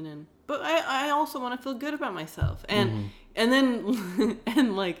routine. But I also want to feel good about myself. And then,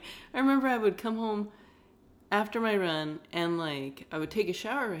 and like, I remember I would come home after my run and like, I would take a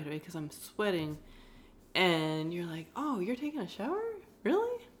shower right away because I'm sweating. And you're like, oh, you're taking a shower?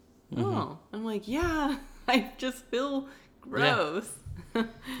 Really? Oh, I'm like, yeah, I just feel gross. Yeah.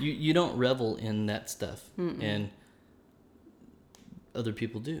 you don't revel in that stuff. And other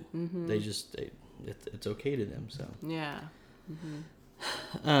people do. They just, it's okay to them. So yeah.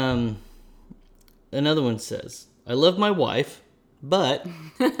 Another one says, I love my wife, but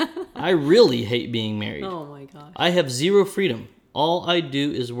I really hate being married. Oh my gosh. I have zero freedom. All I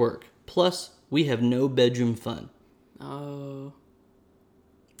do is work. Plus, we have no bedroom fun. Oh.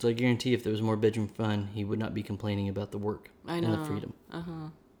 So I guarantee if there was more bedroom fun, he would not be complaining about the work and the freedom.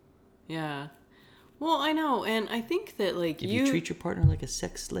 Yeah. Well, I know, and I think that like if you treat your partner like a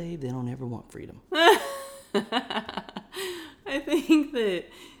sex slave, they don't ever want freedom. I think that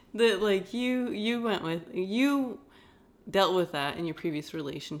like you dealt with that in your previous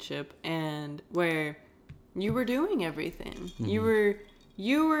relationship, and where you were doing everything. You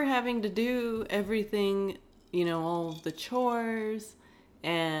were having to do everything, all of the chores,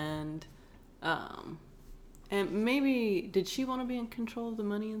 and maybe, did she want to be in control of the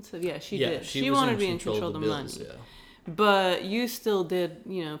money and stuff? Yeah, she did. She wanted to be in control of the money. Yeah. But you still did,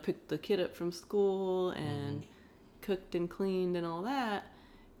 pick the kid up from school and cooked and cleaned and all that.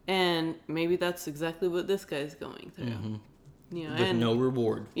 And maybe that's exactly what this guy's going through. With no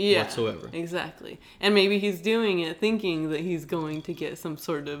reward whatsoever. Exactly. And maybe he's doing it thinking that he's going to get some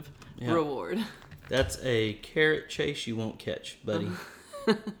sort of reward. That's a carrot chase you won't catch, buddy.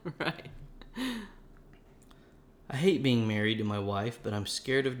 Right. I hate being married to my wife, but I'm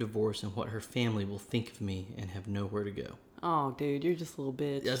scared of divorce and what her family will think of me and have nowhere to go. Oh, dude, you're just a little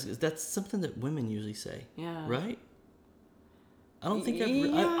bitch. That's something that women usually say. Yeah. Right? I don't think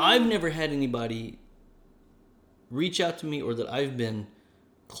I've never had anybody reach out to me or that I've been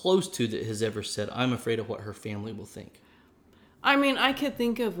close to that has ever said, I'm afraid of what her family will think. I mean, I could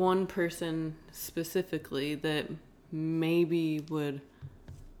think of one person specifically that maybe would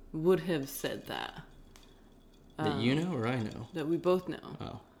have said that. That you know or I know? That we both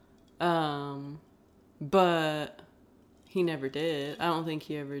know. Oh. But he never did. I don't think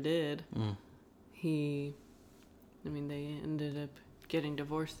he ever did. They ended up getting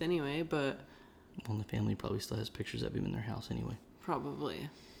divorced anyway, but... Well, the family probably still has pictures of him in their house anyway. Probably.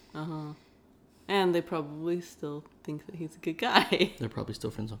 And they probably still think that he's a good guy. They're probably still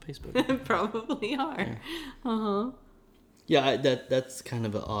friends on Facebook. Probably are. Yeah. Yeah, that's kind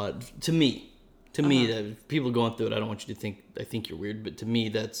of an odd... To me, that people going through it, I don't want you to think I think you're weird, but to me,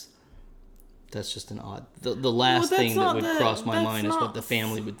 that's just an odd... The last thing that would cross my mind is what the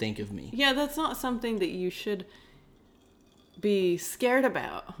family would think of me. Yeah, that's not something that you should be scared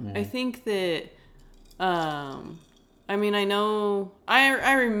about. I think that... I mean, I know...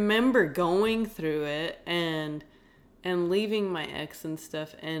 I remember going through it and leaving my ex and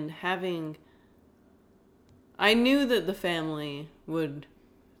stuff and having... I knew that the family would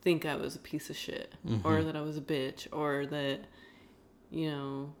think I was a piece of shit, or that I was a bitch, or that,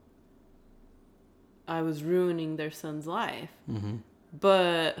 I was ruining their son's life.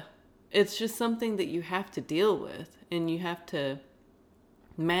 But it's just something that you have to deal with, and you have to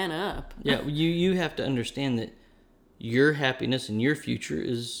man up. Yeah, you have to understand that your happiness and your future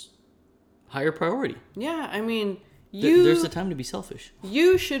is higher priority. Yeah, I mean, there's a time to be selfish.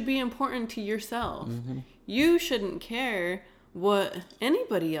 You should be important to yourself. You shouldn't care what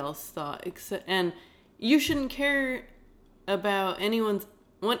anybody else thought, and you shouldn't care about anyone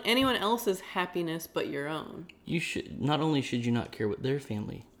else's happiness but your own. Not only should you not care what their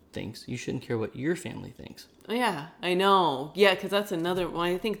family thinks, you shouldn't care what your family thinks. Yeah, I know. Yeah, because that's another one.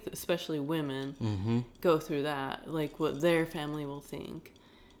 I think especially women go through that, like what their family will think.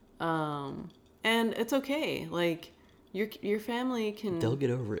 And it's okay. Like your family can. They'll get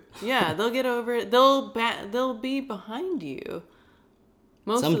over it. Yeah, they'll get over it. They'll be behind you.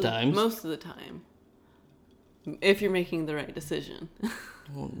 Sometimes. Most of the time. If you're making the right decision.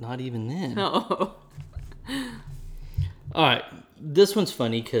 Well, not even then. No. All right. This one's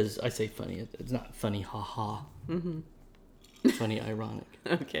funny because I say funny. It's not funny, haha. Funny, ironic.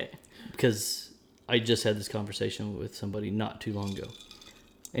 Okay. Because I just had this conversation with somebody not too long ago.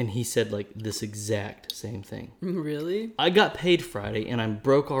 And he said like this exact same thing. Really? I got paid Friday and I'm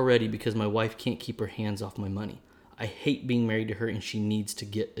broke already because my wife can't keep her hands off my money. I hate being married to her and she needs to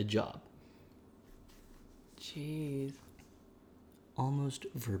get a job. Jeez. Almost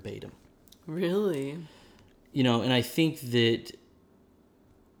verbatim. Really? You know, and I think that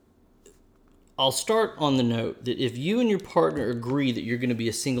I'll start on the note that if you and your partner agree that you're going to be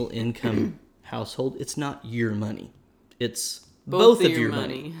a single income household, it's not your money. It's both of your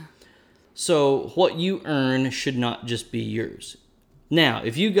money. So what you earn should not just be yours. Now,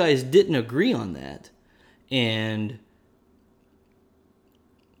 if you guys didn't agree on that and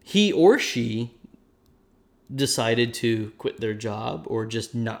he or she decided to quit their job or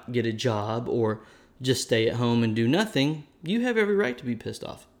just not get a job or just stay at home and do nothing, you have every right to be pissed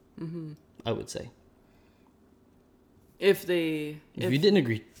off. I would say. If you didn't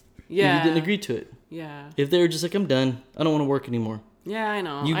agree. Yeah. If you didn't agree to it. Yeah. If they were just like, I'm done. I don't want to work anymore. Yeah, I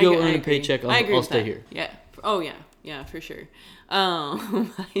know. You go earn a paycheck. I'll stay here. Yeah. Oh, yeah. Yeah, for sure.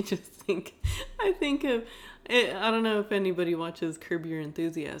 I think of, I don't know if anybody watches Curb Your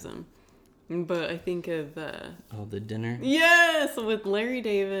Enthusiasm, but I think of... the dinner? Yes, with Larry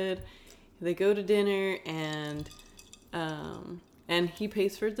David. They go to dinner and he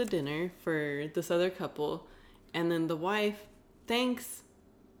pays for the dinner for this other couple. And then the wife thanks...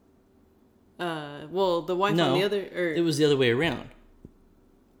 the wife on the other... it was the other way around.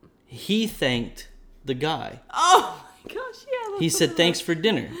 He thanked the guy. Oh, my gosh, yeah. He said, thanks for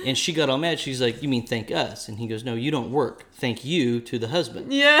dinner. And she got all mad. She's like, you mean thank us? And he goes, no, you don't work. Thank you to the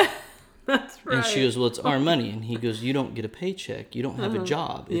husband. Yeah, that's right. And she goes, well, it's our money. And he goes, you don't get a paycheck. You don't have a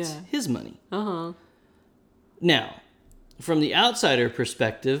job. It's his money. Now, from the outsider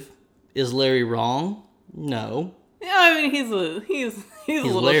perspective, is Larry wrong? No. Yeah, I mean, he's a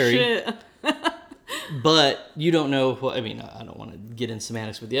little Larry. shit. But you don't know what, I mean, I don't want to get in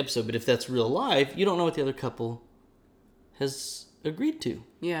semantics with the episode, but if that's real life, you don't know what the other couple has agreed to.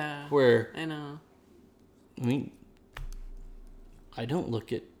 Yeah. Where, I know. I mean, I don't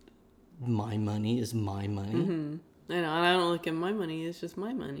look at my money as my money. I know, and I don't look at my money as just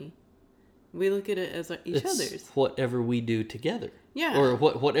my money. We look at it as each other's. Whatever we do together. Yeah. Or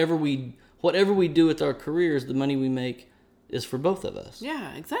whatever we do with our careers, the money we make is for both of us.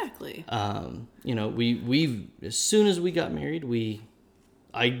 Yeah, exactly. You know, we as soon as we got married,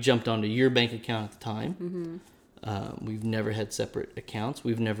 I jumped onto your bank account at the time. We've never had separate accounts.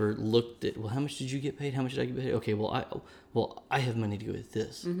 We've never looked at, well, how much did you get paid? How much did I get paid? Okay, I have money to go with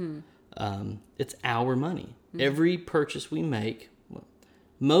this. It's our money. Every purchase we make,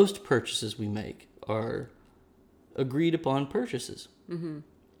 most purchases we make are agreed upon purchases.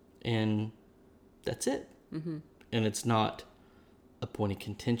 And that's it. And it's not a point of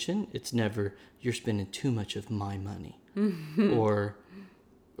contention. It's never, you're spending too much of my money.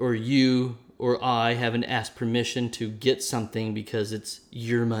 Or you or I haven't asked permission to get something because it's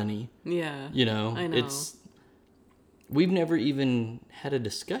your money. Yeah. You know? I know. We've never even had a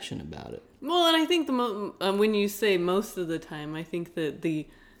discussion about it. Well, and I think when you say most of the time, I think that the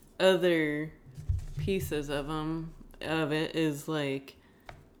other pieces of it is like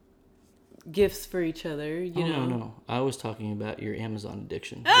gifts for each other, you know. No. I was talking about your Amazon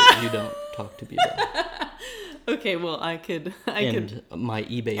addiction that you don't talk to me about. Okay, well, I could my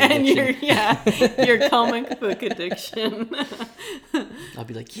eBay addiction. And your comic book addiction. I'll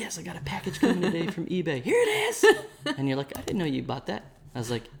be like, yes, I got a package coming today from eBay. Here it is. And you're like, I didn't know you bought that. I was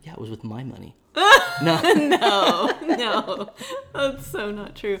like, yeah, it was with my money. No, that's so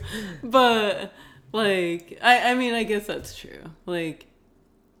not true. But like, I mean, I guess that's true. Like,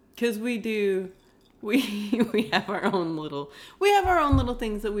 because we have our own little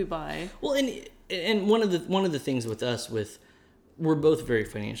things that we buy. Well, and one of the things with us, we're both very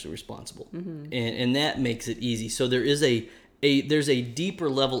financially responsible, and that makes it easy. So there's a deeper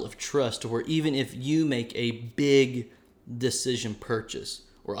level of trust to where even if you make a big decision purchase,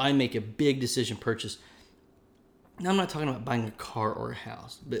 or I make a big decision purchase. Now, I'm not talking about buying a car or a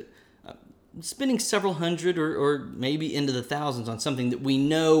house, but spending several hundred or maybe into the thousands on something that we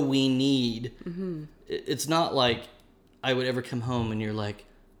know we need. Mm-hmm. It's not like I would ever come home and you're like,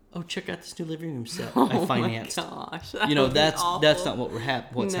 oh, check out this new living room set I financed. Oh my gosh, that's not what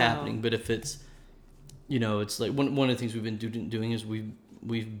what's happening. But if it's, it's like one of the things we've been doing is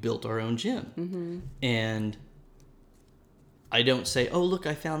we've built our own gym. Mm-hmm. And I don't say, oh, look,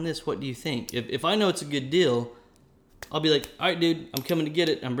 I found this. What do you think? If I know it's a good deal, I'll be like, all right, dude, I'm coming to get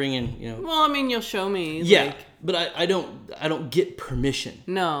it. I'm bringing, Well, I mean, you'll show me. Yeah, but I don't get permission.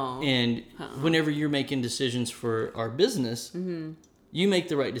 No. And whenever you're making decisions for our business, mm-hmm. you make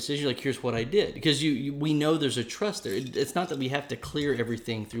the right decision. Like, here's what I did, because we know there's a trust there. It's not that we have to clear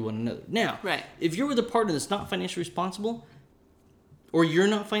everything through one another. Now, right. If you're with a partner that's not financially responsible, or you're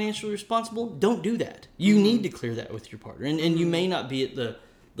not financially responsible, don't do that. You mm-hmm. need to clear that with your partner, and you may not be at the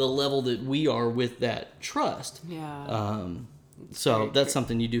level that we are with that trust. Yeah. So that's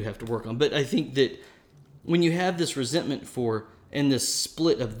something you do have to work on. But I think that when you have this resentment and this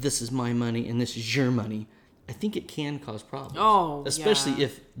split of this is my money and this is your money, I think it can cause problems. Oh, especially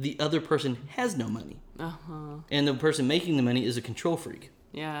if the other person has no money. Uh-huh. And the person making the money is a control freak.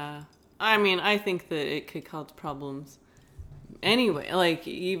 Yeah. I mean, I think that it could cause problems anyway. Like,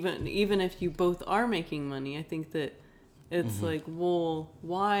 even if you both are making money, I think that it's mm-hmm. like, well,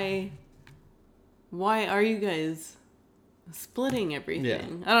 why are you guys splitting everything?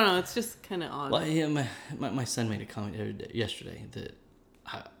 Yeah. I don't know. It's just kind of odd. Well, yeah, my son made a comment yesterday that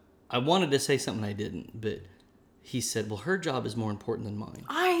I wanted to say something I didn't, but he said, well, her job is more important than mine.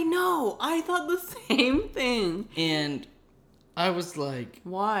 I know. I thought the same thing. And I was like,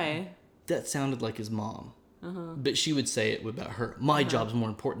 why? That sounded like his mom. Uh-huh. But she would say it about her. My job's more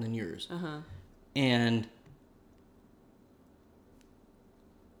important than yours. Uh-huh. And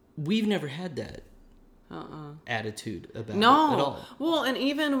we've never had that attitude about it at all. Well, and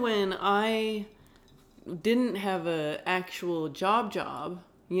even when I didn't have an actual job,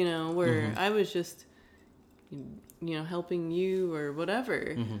 where mm-hmm. I was just, helping you or whatever,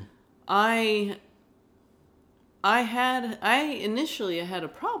 mm-hmm. I initially had a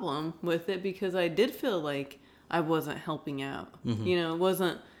problem with it because I did feel like I wasn't helping out.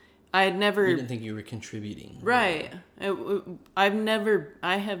 Mm-hmm. I didn't think you were contributing. Right. I have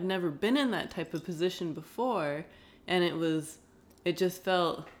never been in that type of position before, and it just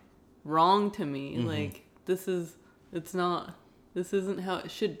felt wrong to me. Mm-hmm. Like, this isn't how it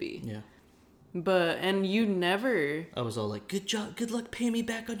should be. Yeah. And you never... I was all like, good job, good luck paying me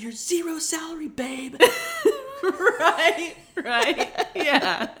back on your zero salary, babe. Right,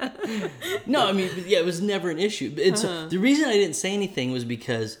 yeah. No, I mean, yeah, it was never an issue. So the reason I didn't say anything was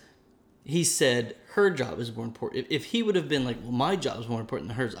because he said her job is more important. If he would have been like, well, my job is more important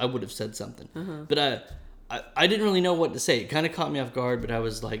than hers, I would have said something. Uh-huh. But I didn't really know what to say. It kind of caught me off guard, but I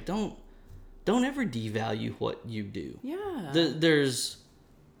was like, don't ever devalue what you do. Yeah.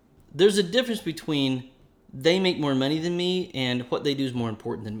 There's a difference between they make more money than me and what they do is more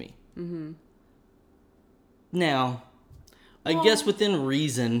important than me. Mm-hmm. Now, I guess within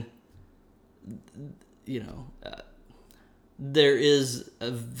reason, there is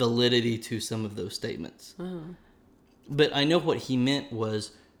a validity to some of those statements. Uh-huh. But I know what he meant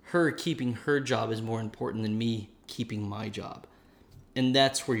was her keeping her job is more important than me keeping my job. And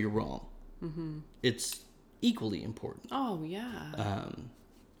that's where you're wrong. Mm-hmm. It's equally important. Oh, yeah.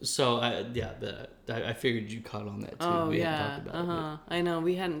 So, I figured you caught on that, too. Oh, we hadn't talked about it. I know,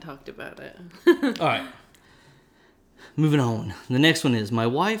 we hadn't talked about it. All right. Moving on. The next one is, my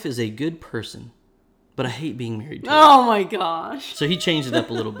wife is a good person, but I hate being married to her. Oh, my gosh. So he changed it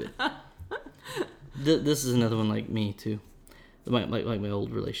up a little bit. This is another one like me, too. Like my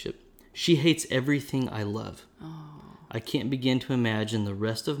old relationship. She hates everything I love. Oh. I can't begin to imagine the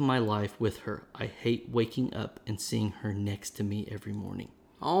rest of my life with her. I hate waking up and seeing her next to me every morning.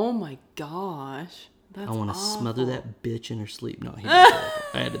 Oh my gosh. That's I want to awful. smother that bitch in her sleep. No, I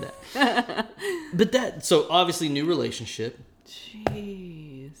added that. But so obviously new relationship.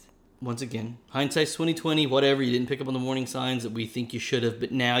 Jeez. Once again, hindsight's 20/20, whatever. You didn't pick up on the warning signs that we think you should have,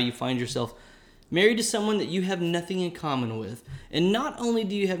 but now you find yourself married to someone that you have nothing in common with. And not only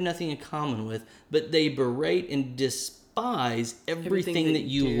do you have nothing in common with, but they berate and despise everything that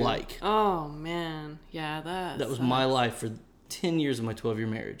you like. Oh, man. Yeah, that was my life for 10 years of my 12-year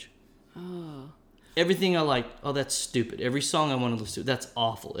marriage. Oh. Everything I like, oh, that's stupid. Every song I want to listen to, that's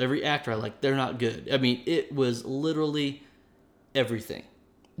awful. Every actor I like, they're not good. I mean, it was literally everything.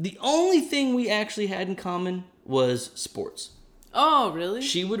 The only thing we actually had in common was sports. Oh, really?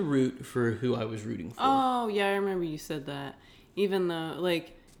 She would root for who I was rooting for. Oh, yeah, I remember you said that. Even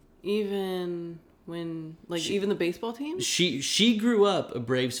even the baseball team? She grew up a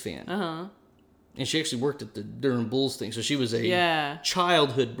Braves fan. Uh-huh. And she actually worked at the Durham Bulls thing, so she was a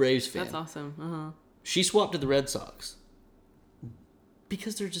childhood Braves fan. That's awesome. Uh-huh. She swapped to the Red Sox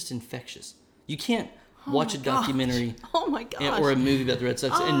because they're just infectious. You can't watch a documentary or a movie about the Red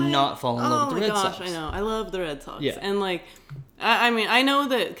Sox and not fall in love with the Red Sox. I know. I love the Red Sox. Yeah. And I mean, I know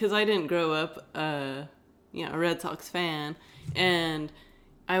that because I didn't grow up a Red Sox fan, and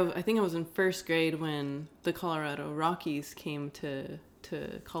I think I was in first grade when the Colorado Rockies came to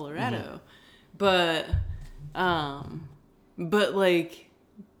Colorado. Mm-hmm. But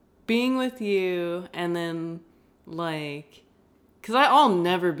being with you and then because I'll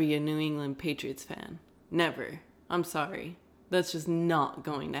never be a New England Patriots fan. Never. I'm sorry. That's just not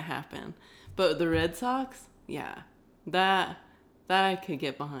going to happen. But the Red Sox, yeah, that I could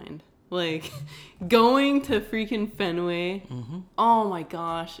get behind. Going to freaking Fenway. Mm-hmm. Oh my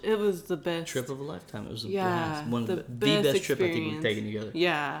gosh, it was the best trip of a lifetime. It was blast. One of the best trip I think we've taken together.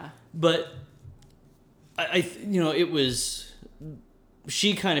 Yeah. But it was.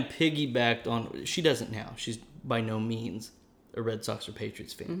 She kind of piggybacked on. She doesn't now. She's by no means a Red Sox or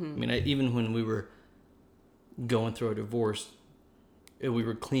Patriots fan. Mm-hmm. I mean, even when we were going through our divorce, we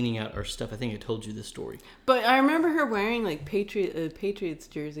were cleaning out our stuff. I think I told you this story. But I remember her wearing Patriots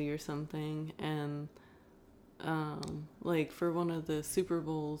jersey or something, and for one of the Super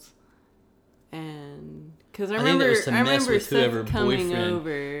Bowls, and because I remember Seth coming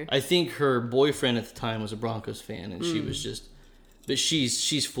over. I think her boyfriend at the time was a Broncos fan, and she was just, but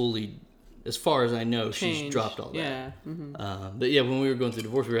she's fully, as far as I know, changed. She's dropped all that. Yeah. Mm-hmm. But yeah, when we were going through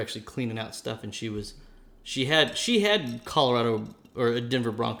divorce, we were actually cleaning out stuff, and she had Colorado or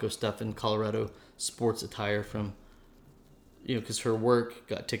Denver Broncos stuff in Colorado sports attire from, because her work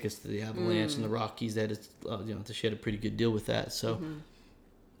got tickets to the Avalanche and the Rockies. That is, she had a pretty good deal with that. So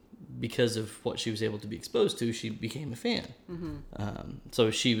because of what she was able to be exposed to, she became a fan. Mm-hmm.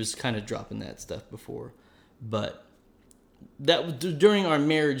 So she was kind of dropping that stuff before, but that during our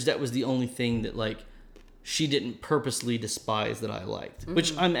marriage, that was the only thing that she didn't purposely despise that I liked,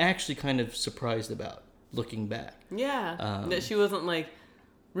 which I'm actually kind of surprised about looking back. Yeah, that she wasn't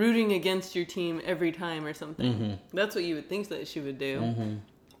rooting against your team every time or something. Mm-hmm. That's what you would think that she would do,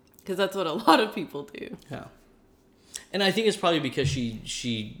 because that's what a lot of people do. Yeah, and I think it's probably because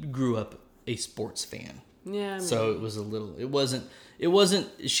she grew up a sports fan. Yeah, so it was it wasn't.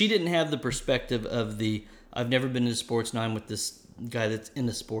 She didn't have the perspective of I've never been into sports, now I'm with this guy that's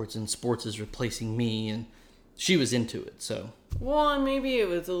into sports, and sports is replacing me, and she was into it, so. Well, and maybe it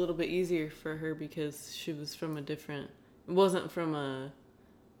was a little bit easier for her because she was from wasn't from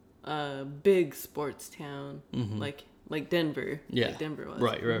a big sports town, like Denver. Yeah. Like Denver was.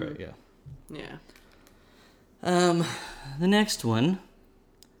 Right, yeah. Yeah. The next one.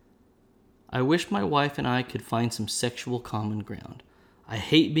 I wish my wife and I could find some sexual common ground. I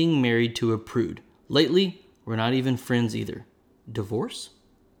hate being married to a prude. Lately, we're not even friends either. Divorce?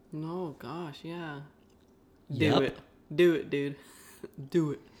 No, gosh, yeah. Yep. Do it, dude.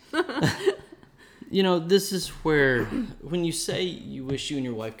 Do it. This is where, when you say you wish you and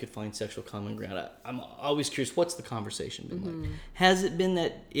your wife could find sexual common ground, I'm always curious, what's the conversation been like? Has it been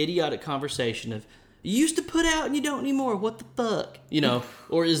that idiotic conversation of, you used to put out and you don't anymore, what the fuck?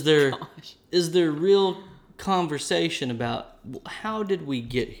 Or is there real conversation about, how did we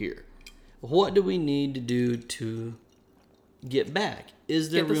get here? What do we need to do to get back?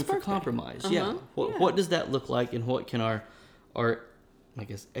 Is there room for compromise? Uh-huh. Yeah. What does that look like, and what can our I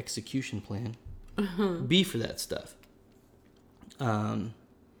guess execution plan be for that stuff? But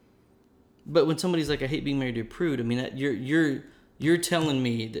when somebody's like, I hate being married to a prude, I mean, that you're telling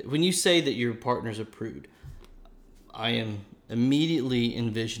me that when you say that your partner's a prude, I am immediately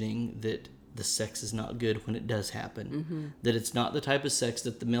envisioning that the sex is not good when it does happen. That it's not the type of sex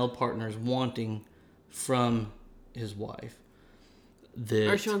that the male partner is wanting from his wife.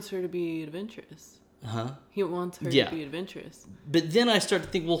 Or she wants her to be adventurous. He wants her to be adventurous. But then I start to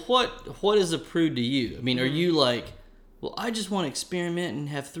think, well, what is a prude to you? I mean, are you like, well, I just want to experiment and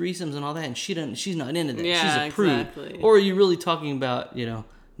have threesomes and all that, and she's not into that. Yeah, she's a prude. Exactly. Or are you really talking about,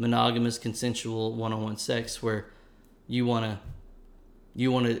 monogamous, consensual, one-on-one sex where you want to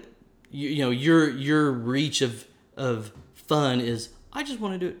your reach of fun is, I just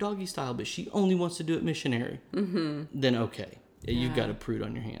want to do it doggy style, but she only wants to do it missionary. Then okay, you've got a prude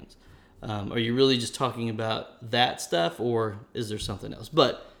on your hands. Are you really just talking about that stuff, or is there something else?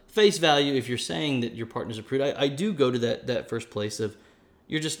 But face value, if you're saying that your partner's a prude, I do go to that first place of,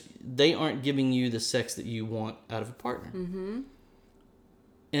 they aren't giving you the sex that you want out of a partner.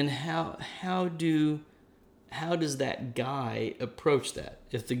 And how does that guy approach that?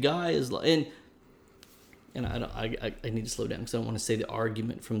 If the guy is like, and I need to slow down because I don't want to say the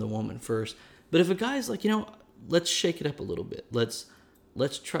argument from the woman first. But if a guy's like, let's shake it up a little bit. Let's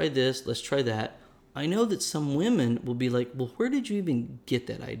try this. Let's try that. I know that some women will be like, well, where did you even get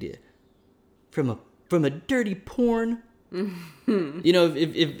that idea? From a dirty porn?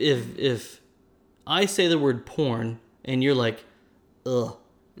 If I say the word porn and you're like, ugh,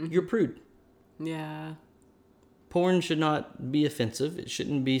 you're prude. Yeah. Porn should not be offensive. It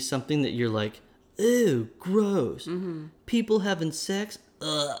shouldn't be something that you're like, ew, gross. Mm-hmm. People having sex,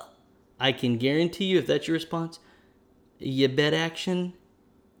 ugh. I can guarantee you, if that's your response, your bed action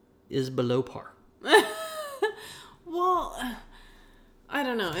is below par. Well, I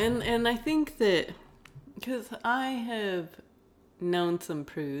don't know. And I think that, because I have known some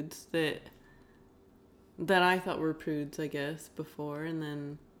prudes that I thought were prudes, I guess, before, and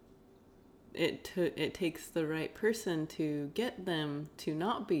then it takes the right person to get them to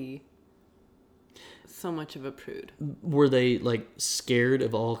not be so much of a prude. Were they like scared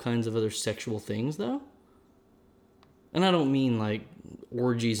of all kinds of other sexual things though? And I don't mean like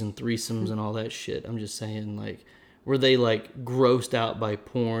orgies and threesomes and all that shit. I'm just saying, like, were they like grossed out by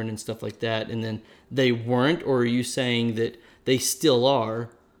porn and stuff like that and then they weren't? Or are you saying that they still are?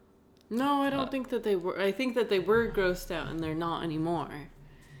 No, I don't think that they were. I think that they were grossed out and they're not anymore.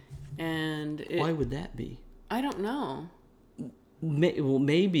 And why would that be? I don't know. Well,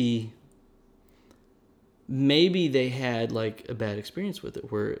 maybe they had like a bad experience with it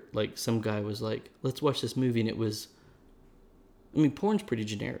where like some guy was like, let's watch this movie, and it was, I mean, porn's pretty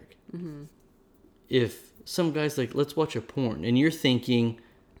generic. Mm-hmm. If some guy's like, let's watch a porn, and you're thinking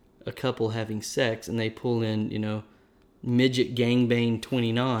a couple having sex and they pull in, midget gangbang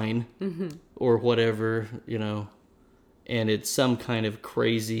 29 mm-hmm. or whatever, and it's some kind of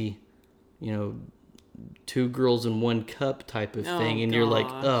crazy, two girls in one cup type of thing, and gosh. You're like,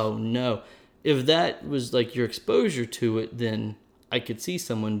 oh no. If that was like your exposure to it, then I could see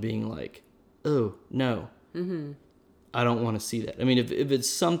someone being like, oh no, mm-hmm. I don't want to see that. I mean, if it's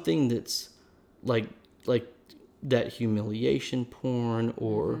something that's like that humiliation porn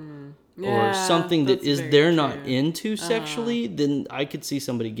or something that they're not into sexually, then I could see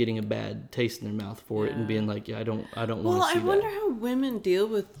somebody getting a bad taste in their mouth for it and being like, yeah, I don't want to see that. Well, I wonder how women deal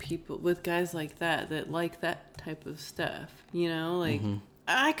with guys like that like that type of stuff, Mm-hmm.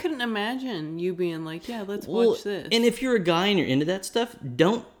 I couldn't imagine you being like, yeah, let's watch this. And if you're a guy and you're into that stuff,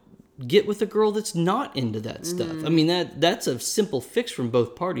 don't get with a girl that's not into that stuff. Mm-hmm. I mean, that's a simple fix from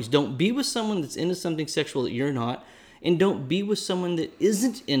both parties. Don't be with someone that's into something sexual that you're not, and don't be with someone that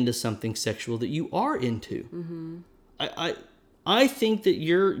isn't into something sexual that you are into. Mm-hmm. I think that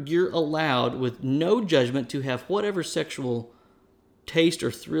you're allowed, with no judgment, to have whatever sexual taste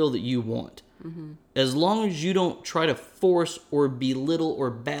or thrill that you want. Mm-hmm. As long as you don't try to force or belittle or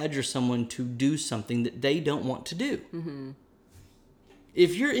badger someone to do something that they don't want to do. Mm-hmm.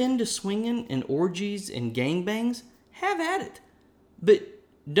 If you're into swinging and orgies and gangbangs, have at it. But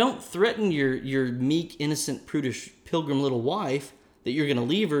don't threaten your meek, innocent, prudish pilgrim little wife that you're going to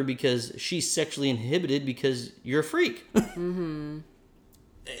leave her because she's sexually inhibited because you're a freak. Mm-hmm.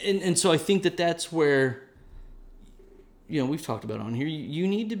 And so I think that's where, we've talked about on here, you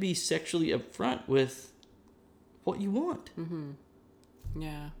need to be sexually upfront with what you want. Mm-hmm.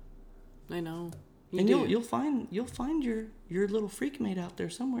 Yeah, I know. You'll find your little freak mate out there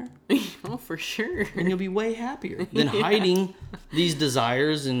somewhere. Oh, for sure. And you'll be way happier than hiding these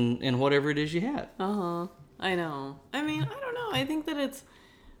desires and whatever it is you have. Uh-huh. I know. I mean, I don't know. I think that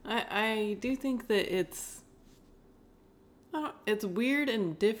I do think that it's weird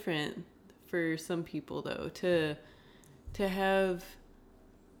and different for some people, though, to have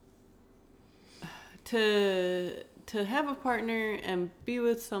a partner and be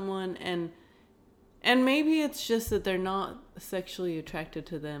with someone and maybe it's just that they're not sexually attracted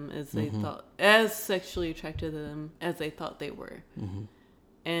to them as they mm-hmm. thought, as sexually attracted to them as they thought they were. Mm-hmm.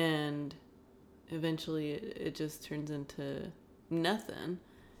 And eventually it just turns into nothing.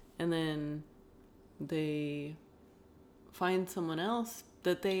 And then they find someone else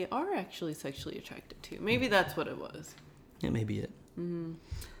that they are actually sexually attracted to. Maybe that's what it was. That may be it.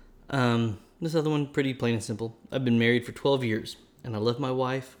 Mm-hmm. This other one, pretty plain and simple. I've been married for 12 years, and I love my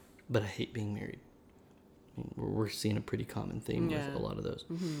wife, but I hate being married. I mean, we're seeing a pretty common theme with a lot of those.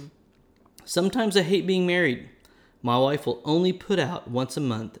 Mm-hmm. Sometimes I hate being married. My wife will only put out once a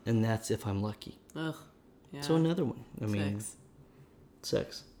month, and that's if I'm lucky. Ugh. Yeah. So another one. I mean,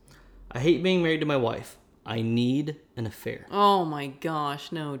 sex. I hate being married to my wife. I need an affair. Oh my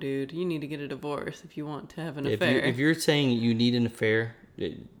gosh, no, dude. You need to get a divorce if you want to have an affair. If you're saying you need an affair,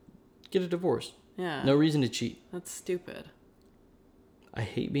 Get a divorce. Yeah. No reason to cheat. That's stupid. I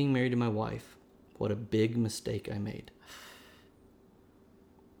hate being married to my wife. What a big mistake I made.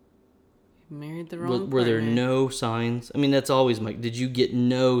 You married the wrong Were there partner. no signs? I mean, that's always did you get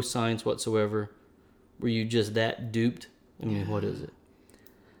no signs whatsoever? Were you just that duped? I mean, what is it?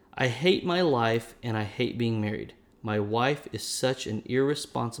 I hate my life and I hate being married. My wife is such an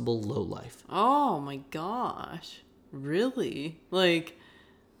irresponsible lowlife. Oh my gosh. Really? Like,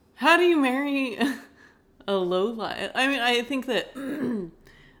 how do you marry a lowlife? I mean, I think that,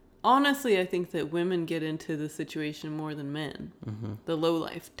 honestly, I think that women get into the situation more than men. Mm-hmm. The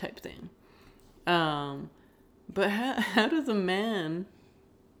lowlife type thing. But how does a man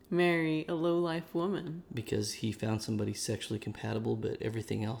marry a lowlife woman? Because he found somebody sexually compatible, but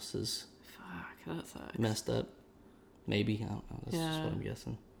everything else is that sucks. Messed up. Maybe. I don't know. That's just what I'm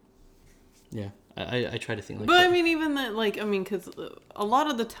guessing. Yeah. I try to think like that. But that. I mean, even that, like, I mean, because a lot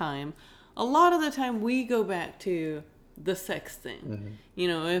of the time we go back to the sex thing. Mm-hmm. You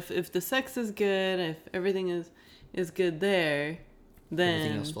know, if the sex is good, if everything is good there, then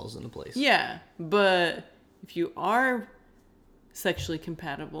everything else falls into place. Yeah. But if you are sexually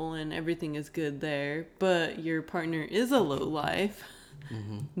compatible and everything is good there, but your partner is a lowlife,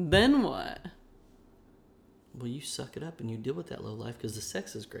 mm-hmm. then what? Well, you suck it up and you deal with that lowlife because the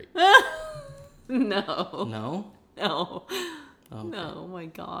sex is great. No. No? No. Okay. No, my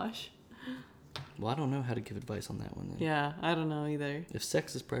gosh. Well, I don't know how to give advice on that one then. Yeah, I don't know either. If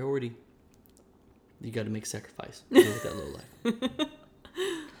sex is priority, you got to make sacrifice to deal with that lowlife.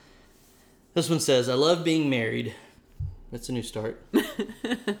 This one says, I love being married. That's a new start.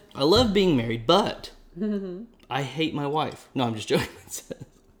 I love being married, but I hate my wife. No, I'm just joking.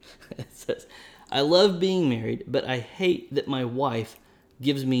 It says, I love being married, but I hate that my wife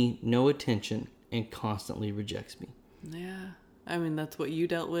gives me no attention and constantly rejects me. Yeah. I mean, that's what you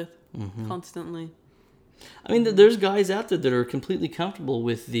dealt with constantly. I mean, there's guys out there that are completely comfortable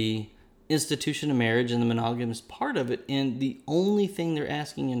with the institution of marriage and the monogamous part of it, and the only thing they're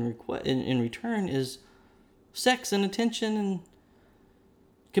asking in return is sex and attention and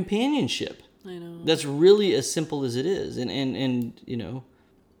companionship. I know. That's really as simple as it is. And you know,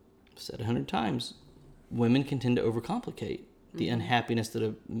 I've said 100 times, women can tend to overcomplicate the unhappiness that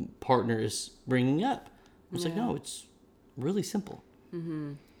a partner is bringing up. It's like, no, it's really simple.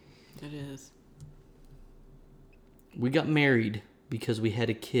 Mm-hmm. It is. We got married because we had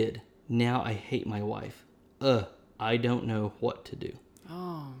a kid. Now I hate my wife. I don't know what to do.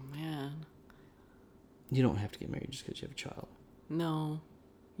 Oh, man. You don't have to get married just because you have a child. No,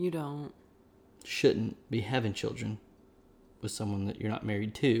 you don't. Shouldn't be having children with someone that you're not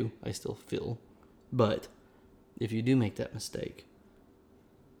married to, I still feel. But if you do make that mistake,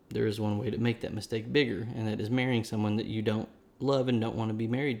 there is one way to make that mistake bigger, and that is marrying someone that you don't love and don't want to be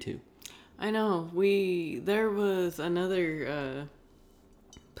married to. I know. There was another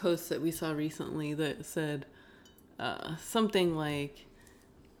post that we saw recently that said something like,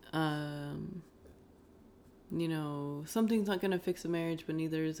 you know, something's not going to fix a marriage, but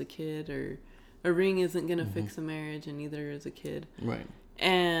neither is a kid, or a ring isn't going to fix a marriage, and neither is a kid. Right.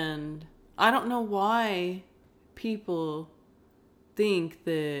 And I don't know why people think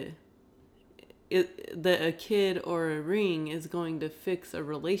that that a kid or a ring is going to fix a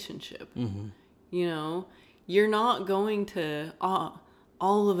relationship. Mm-hmm. You know, you're not going to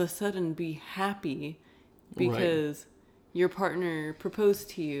all of a sudden be happy because your partner proposed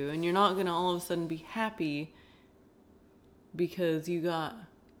to you, and you're not going to all of a sudden be happy because you got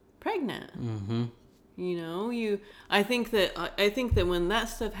pregnant. Mm-hmm. You know, I think that when that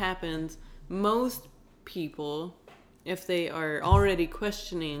stuff happens, most people, if they are already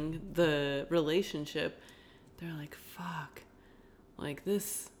questioning the relationship, they're like, fuck, like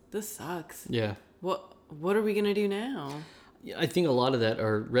this sucks. Yeah. What are we going to do now? I think a lot of that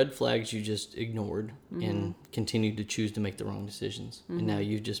are red flags you just ignored and continued to choose to make the wrong decisions. And now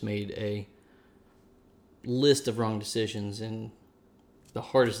you've just made a list of wrong decisions, and the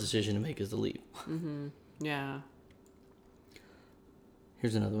hardest decision to make is to leave. Mm-hmm. Yeah.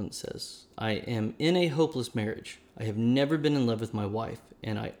 Here's another one that says, I am in a hopeless marriage. I have never been in love with my wife,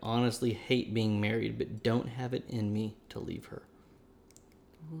 and I honestly hate being married, but don't have it in me to leave her.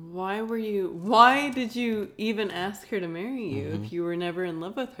 Why did you even ask her to marry you if you were never in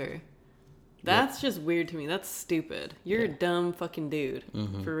love with her? That's just weird to me. That's stupid. You're a dumb fucking dude.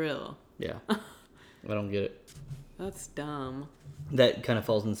 For real. Yeah. I don't get it. That's dumb. That kind of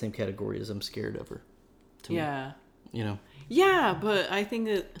falls in the same category as I'm scared of her. To me. You know? Yeah, but I think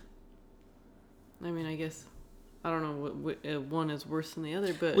that, I mean, I guess I don't know what one is worse than the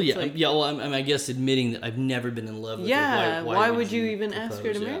other, but well, yeah, like, yeah. Well, I guess admitting that I've never been in love with her. Yeah, why would you even ask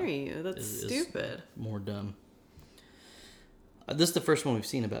her to marry you? That's stupid. More dumb. This is the first one we've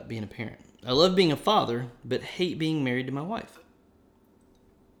seen about being a parent. I love being a father, but hate being married to my wife.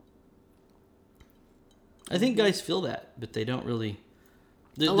 I think guys feel that, but they don't really.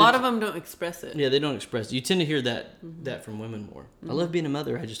 A lot of them don't express it. Yeah, they don't express it. You tend to hear that from women more. I love being a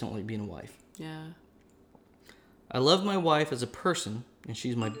mother, I just don't like being a wife. Yeah. I love my wife as a person, and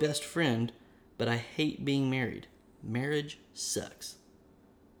she's my best friend, but I hate being married. Marriage sucks.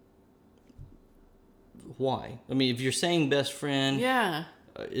 Why? I mean, if you're saying best friend, yeah,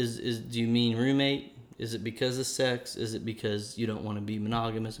 do you mean roommate? Is it because of sex? Is it because you don't want to be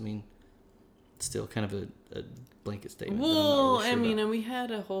monogamous? I mean, it's still kind of a blanket statement. Well, really sure and we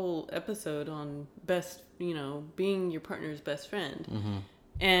had a whole episode on being your partner's best friend,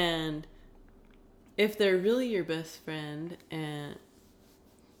 and if they're really your best friend, and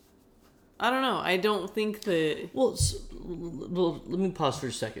I don't know, I don't think that. Well, let me pause for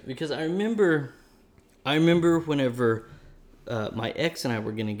a second, because I remember whenever my ex and I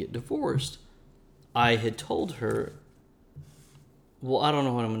were going to get divorced, I had told her, well, I don't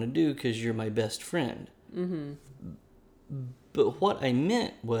know what I'm going to do because you're my best friend. Mm-hmm. But what I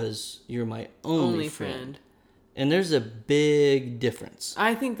meant was you're my only friend. And there's a big difference.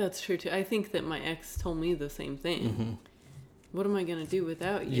 I think that's true, too. I think that my ex told me the same thing. Mm-hmm. What am I going to do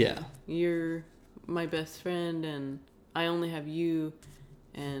without you? Yeah. You're my best friend, and I only have you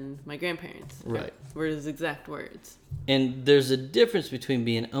and my grandparents. Right. Were his exact words. And there's a difference between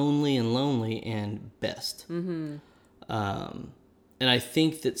being only and lonely and best. Mm-hmm. And I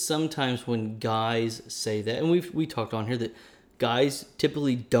think that sometimes when guys say that, and we talked on here that guys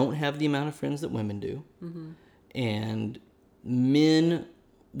typically don't have the amount of friends that women do. Mm-hmm. And men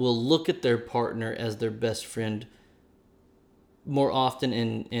will look at their partner as their best friend more often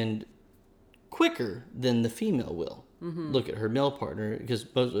and quicker than the female will. Mm-hmm. Look at her male partner, because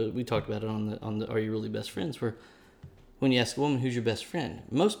we talked about it on the Are You Really Best Friends, where when you ask a woman who's your best friend,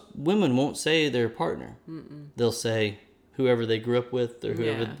 most women won't say their partner. Mm-mm. They'll say whoever they grew up with, or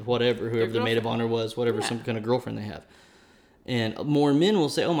whoever their maid of honor was, whatever, some kind of girlfriend they have. And more men will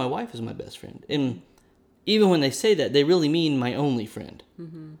say, oh, my wife is my best friend. And even when they say that, they really mean my only friend.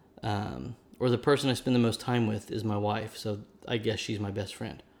 Mm-hmm. Or the person I spend the most time with is my wife, so I guess she's my best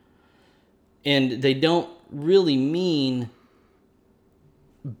friend. And they don't really mean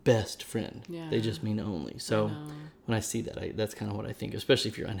best friend. Yeah. They just mean only. So when I see that, that's kind of what I think, especially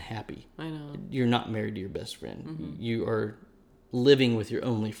if you're unhappy. I know. You're not married to your best friend. Mm-hmm. You are living with your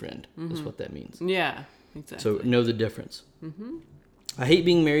only friend, is what that means. Yeah, exactly. So know the difference. Mm-hmm. I hate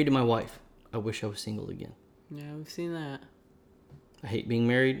being married to my wife. I wish I was single again. Yeah, we've seen that. I hate being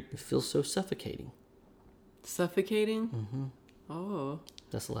married. It feels so suffocating. Suffocating? Mm-hmm. Oh.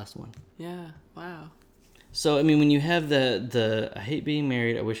 That's the last one. Yeah, wow. So, I mean, when you have the I hate being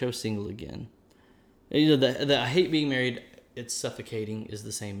married, I wish I was single again. You know, the I hate being married, it's suffocating is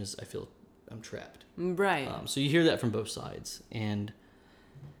the same as I feel I'm trapped. Right. So you hear that from both sides. And,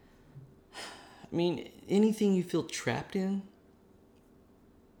 I mean, anything you feel trapped in,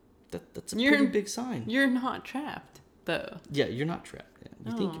 that's a pretty big sign. You're not trapped, though. Yeah, you're not trapped.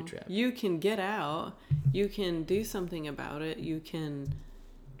 You think you're trapped. You can get out. You can do something about it. You can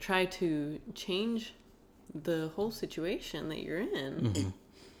try to change the whole situation that you're in. Mm-hmm.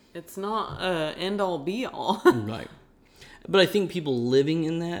 It's not end all be all. Right. But I think people living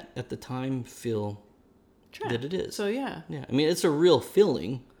in that at the time feel trapped. That it is. So yeah. Yeah. I mean, it's a real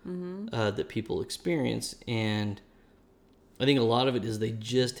feeling that people experience, and I think a lot of it is they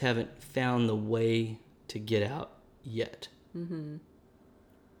just haven't found the way to get out yet. Mm-hmm.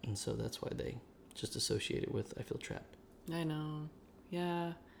 And so that's why they just associate it with I feel trapped. I know.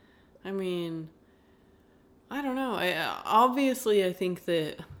 Yeah. I mean, I don't know. Obviously, I think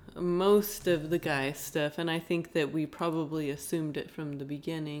that most of the guy stuff, and I think that we probably assumed it from the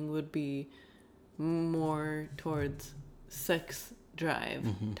beginning, would be more towards sex drive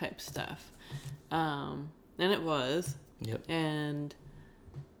type stuff. And it was. Yep. And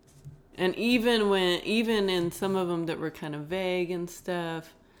even in some of them that were kind of vague and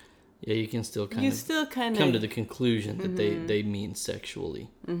stuff. Yeah, you can still kind of come to the conclusion that they mean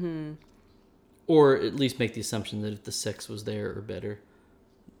sexually. Mm-hmm. Or at least make the assumption that if the sex was there or better,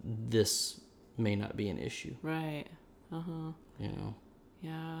 this may not be an issue. Right. Uh-huh. You know?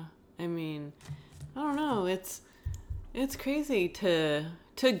 Yeah. I mean, I don't know. It's crazy to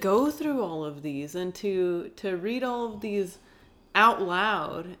go through all of these and to read all of these out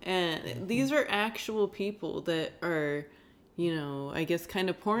loud. And these are actual people that are, I guess kind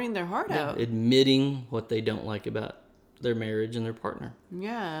of pouring their heart out. Admitting what they don't like about their marriage and their partner.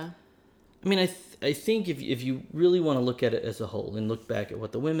 Yeah. I mean, I think if you really want to look at it as a whole and look back at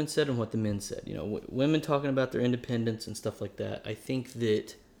what the women said and what the men said, women talking about their independence and stuff like that, I think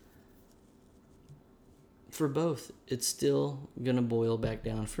that for both, it's still going to boil back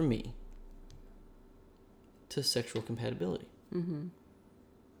down, for me, to sexual compatibility. Mm-hmm.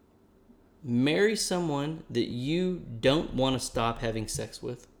 Marry someone that you don't want to stop having sex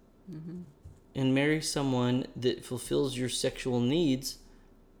with, mm-hmm. and marry someone that fulfills your sexual needs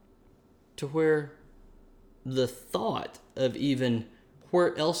to where the thought of even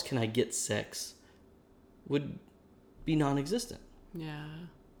where else can I get sex would be non-existent. Yeah,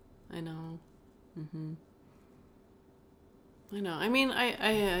 I know. Mm-hmm. I know. I mean,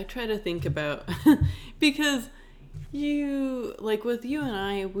 I try to think about because with you and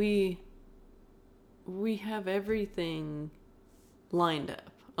I, we have everything lined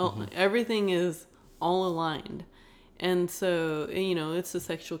up. Mm-hmm. Everything is all aligned. And so, it's the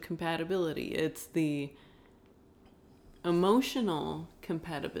sexual compatibility. It's the emotional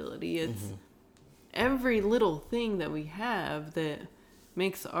compatibility. It's mm-hmm. every little thing that we have that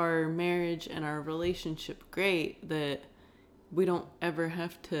makes our marriage and our relationship great, that we don't ever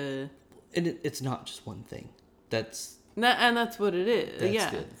have to... And it's not just one thing. That's what it is. That's yeah.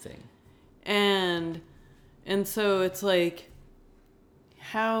 the other thing. And so it's like,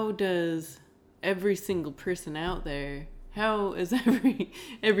 how does every single person out there, how is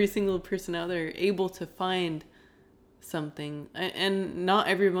every single person out there able to find something? And not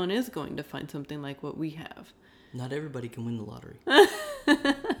everyone is going to find something like what we have. Not everybody can win the lottery.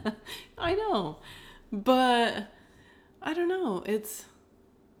 I know. But I don't know. It's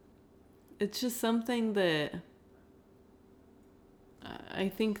just something that I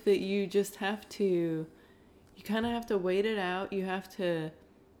think that you just have to, you kind of have to wait it out. You have to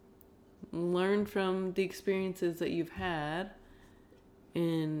learn from the experiences that you've had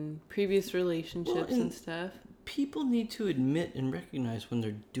in previous relationships and stuff. People need to admit and recognize when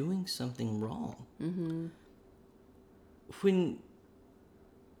they're doing something wrong. Mm-hmm.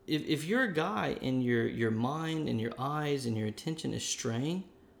 If you're a guy and your mind and your eyes and your attention is straying,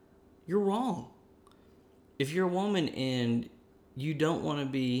 you're wrong. If you're a woman and you don't want to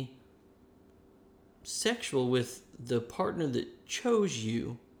be sexual with the partner that chose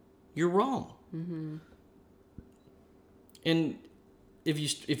you, you're wrong. Mm-hmm. And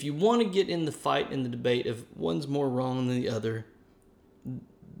if you want to get in the fight and the debate of one's more wrong than the other,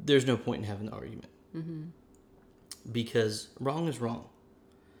 there's no point in having the argument. Mm-hmm. Because wrong is wrong.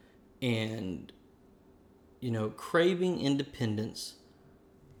 And, craving independence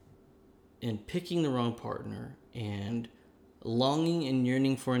and picking the wrong partner and longing and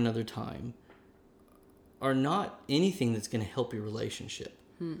yearning for another time are not anything that's going to help your relationship.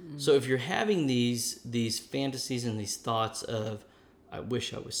 Mm-mm. So if you're having these fantasies and these thoughts of, I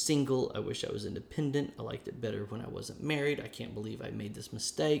wish I was single, I wish I was independent, I liked it better when I wasn't married, I can't believe I made this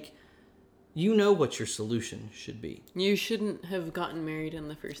mistake, you know what your solution should be. You shouldn't have gotten married in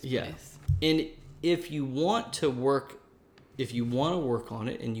the first place. Yeah. And if you want to work on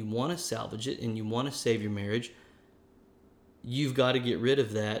it and you want to salvage it and you want to save your marriage, you've got to get rid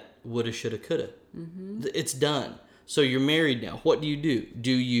of that woulda, shoulda, coulda. Mm-hmm. It's done. So you're married now. What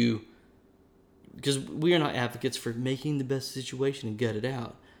do? Because we are not advocates for making the best situation and gut it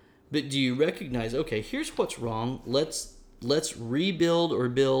out. But do you recognize, okay, here's what's wrong. Let's rebuild or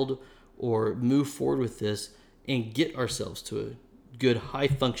build or move forward with this and get ourselves to a good,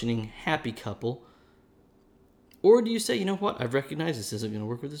 high-functioning, happy couple? Or do you say, you know what, I've recognized this isn't going to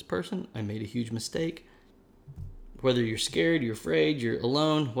work with this person. I made a huge mistake. Whether you're scared, you're afraid, you're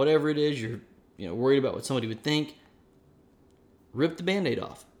alone, whatever it is, you're worried about what somebody would think, rip the Band-Aid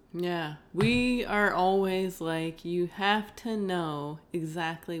off. Yeah, we are always like, you have to know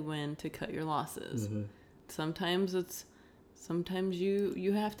exactly when to cut your losses. Mm-hmm. Sometimes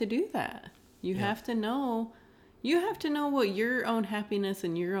you have to do that. You have to know what your own happiness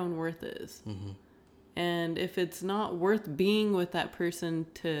and your own worth is. Mm-hmm. And if it's not worth being with that person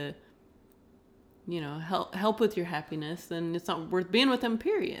to, help with your happiness, then it's not worth being with them,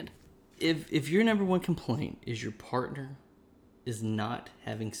 period. If your number one complaint is your partner is not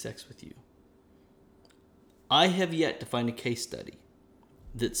having sex with you, I have yet to find a case study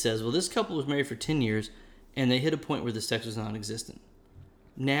that says, well, this couple was married for 10 years and they hit a point where the sex was non-existent.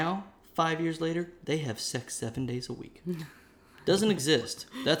 Now, 5 years later, they have sex 7 days a week. Doesn't exist.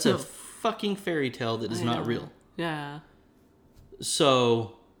 That's a fucking fairy tale that is not real. Yeah.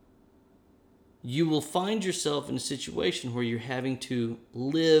 So you will find yourself in a situation where you're having to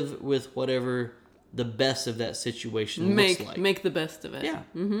live with whatever the best of that situation looks like. Make the best of it. Yeah.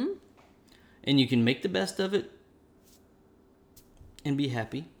 Mm-hmm. And you can make the best of it and be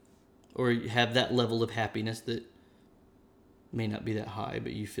happy, or have that level of happiness that may not be that high,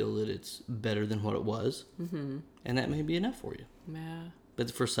 but you feel that it's better than what it was. Mm-hmm. And that may be enough for you. Yeah.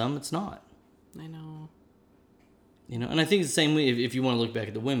 But for some, it's not. I know. And I think it's the same way if you want to look back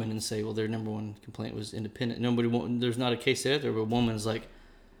at the women and say, well, their number one complaint was independent. There's not a case out there where a woman's like,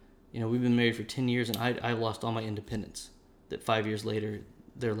 we've been married for 10 years and I lost all my independence. That 5 years later,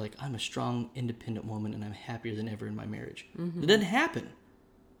 they're like, I'm a strong, independent woman and I'm happier than ever in my marriage. Mm-hmm. It doesn't happen.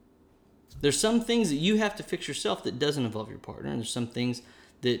 There's some things that you have to fix yourself that doesn't involve your partner. And there's some things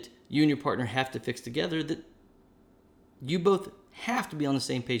that you and your partner have to fix together that you both have to be on the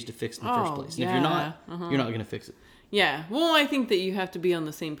same page to fix in the first place. And if you're not, you're not going to fix it. Yeah. Well, I think that you have to be on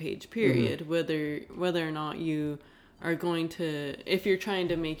the same page, period. Mm-hmm. Whether or not you are going to, if you're trying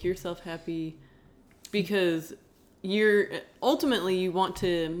to make yourself happy, because ultimately you want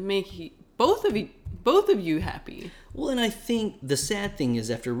to make both of you happy. Well, and I think the sad thing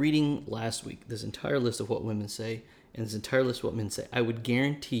is, after reading last week this entire list of what women say and this entire list of what men say, I would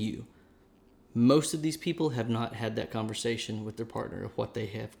guarantee you most of these people have not had that conversation with their partner of what they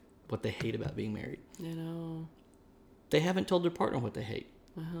hate about being married. They haven't told their partner what they hate.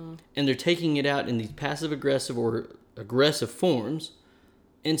 And they're taking it out in these passive-aggressive or aggressive forms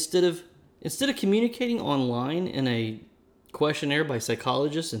instead of communicating online in a questionnaire by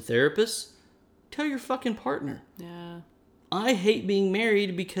psychologists and therapists. Tell your fucking partner. Yeah. I hate being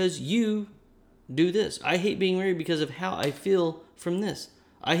married because you do this. I hate being married because of how I feel from this.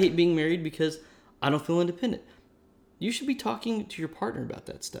 I hate being married because I don't feel independent. You should be talking to your partner about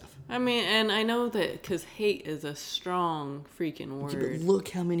that stuff. I mean, and I know that because hate is a strong freaking word. Yeah, but look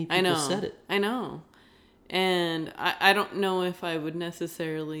how many people said it. I know. And I don't know if I would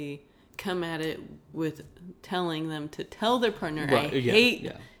necessarily come at it with telling them to tell their partner, I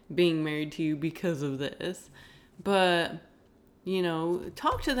hate being married to you because of this. But,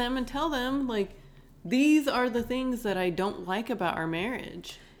 talk to them and tell them, like, these are the things that I don't like about our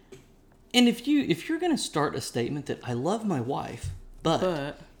marriage. And if you're going to start a statement that I love my wife,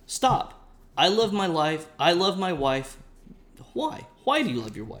 but stop. I love my life. I love my wife. Why? Why do you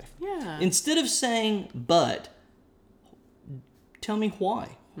love your wife? Yeah. Instead of saying but, tell me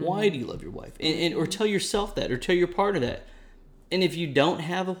why. Why do you love your wife? And or tell yourself that, or tell your partner that. And if you don't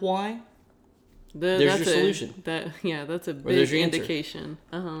have a why, there's your solution. That's a big indication.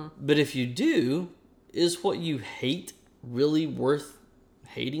 But if you do, is what you hate really worth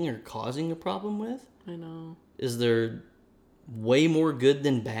hating or causing a problem with? I know. Is there way more good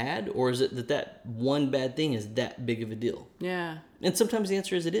than bad, or is it that one bad thing is that big of a deal? Yeah. And sometimes the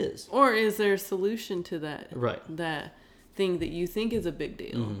answer is it is. Or is there a solution to that? Right. That thing that you think is a big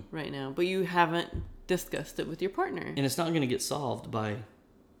deal right now, but you haven't discussed it with your partner. And it's not going to get solved by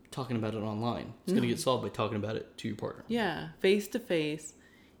talking about it online. It's going to get solved by talking about it to your partner. Yeah, face to face.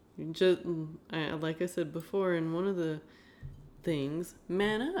 Just like I said before in one of the things,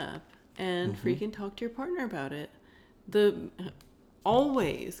 man up and freaking talk to your partner about it.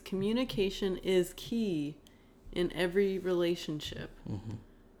 Always communication is key in every relationship,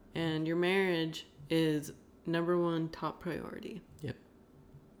 and your marriage is number one top priority. Yep,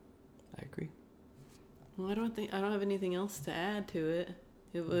 I agree. Well, I don't have anything else to add to it.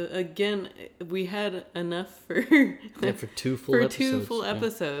 It was, again, we had enough for for two full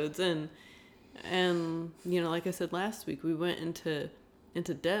episodes, and like I said last week, we went into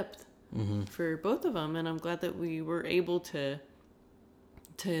depth for both of them, and I'm glad that we were able to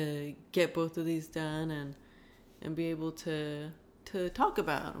get both of these done and be able to talk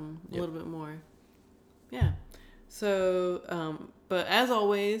about them a little bit more. Yeah. So, but as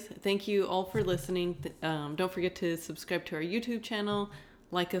always, thank you all for listening. Don't forget to subscribe to our YouTube channel,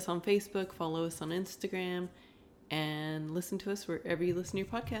 like us on Facebook, follow us on Instagram, and listen to us wherever you listen to your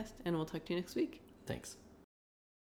podcast. And we'll talk to you next week. Thanks.